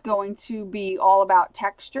is going to be all about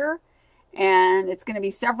texture, and it's going to be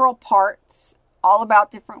several parts all about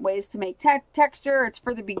different ways to make texture. It's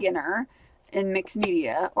for the beginner in mixed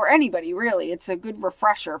media, or anybody really. It's a good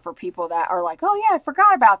refresher for people that are like, oh yeah, I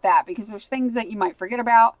forgot about that, because there's things that you might forget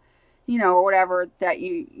about, you know, or whatever, that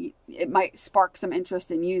it might spark some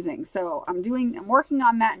interest in using. So I'm working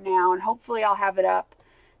on that now, and hopefully I'll have it up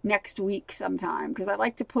next week sometime, because I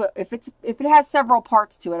like to put, if it has several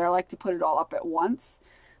parts to it, I like to put it all up at once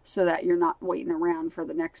so that you're not waiting around for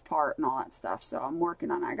the next part and all that stuff. So I'm working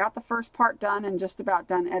on it. I got the first part done and just about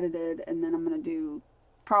done edited, and then I'm going to do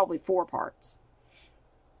probably 4 parts.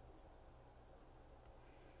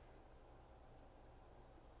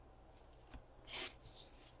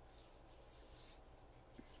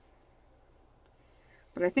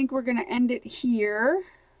 But I think we're going to end it here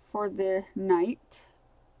for the night.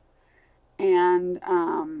 And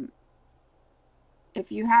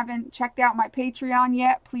if you haven't checked out my Patreon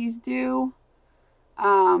yet, please do.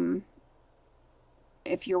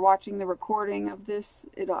 If you're watching the recording of this,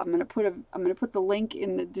 I'm gonna put the link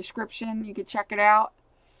in the description. You can check it out.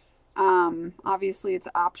 Obviously, it's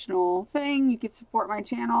an optional thing. You can support my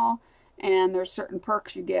channel, and there's certain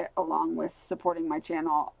perks you get along with supporting my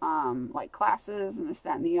channel, like classes and this,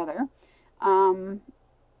 that, and the other.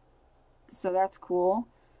 So that's cool.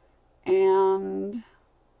 And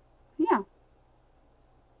yeah.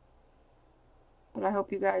 But I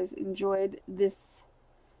hope you guys enjoyed this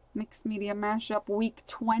mixed media mashup week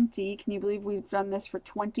 20. Can you believe we've done this for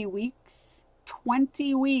 20 weeks?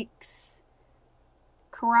 20 weeks.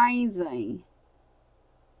 Crazy.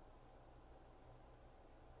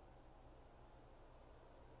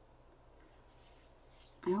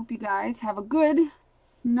 I hope you guys have a good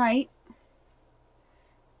night.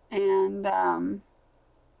 And,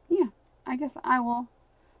 yeah, I guess I will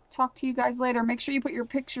talk to you guys later. Make sure you put your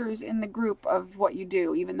pictures in the group of what you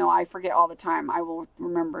do. Even though I forget all the time, I will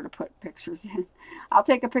remember to put pictures in. I'll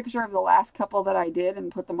take a picture of the last couple that I did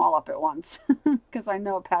and put them all up at once. Because I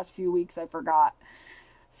know the past few weeks I forgot.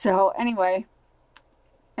 So, anyway.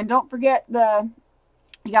 And don't forget,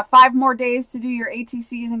 you got 5 more days to do your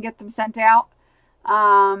ATCs and get them sent out.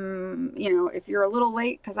 You know, if you're a little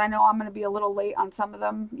late, because I know I'm going to be a little late on some of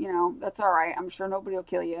them, you know, that's all right. I'm sure nobody will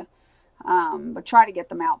kill you. But try to get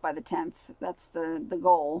them out by the 10th. That's the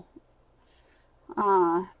goal.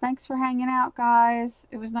 Thanks for hanging out, guys.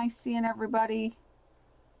 It was nice seeing everybody.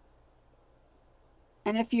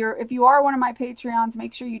 And if you are one of my Patreons,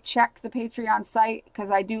 make sure you check the Patreon site, because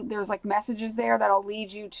there's like messages there that'll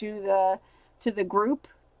lead you to the group.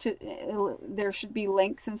 There should be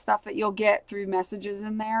links and stuff that you'll get through messages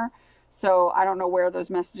in there. So I don't know where those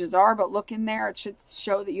messages are, but look in there. It should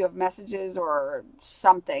show that you have messages or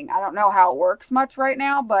something. I don't know how it works much right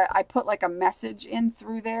now, but I put like a message in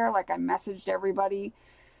through there. Like I messaged everybody,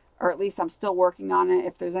 or at least I'm still working on it.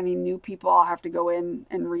 If there's any new people, I'll have to go in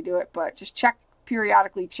and redo it. But just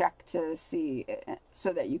periodically check to see,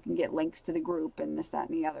 so that you can get links to the group and this, that,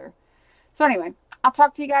 and the other. So anyway, I'll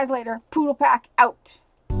talk to you guys later. Poodle Pack out.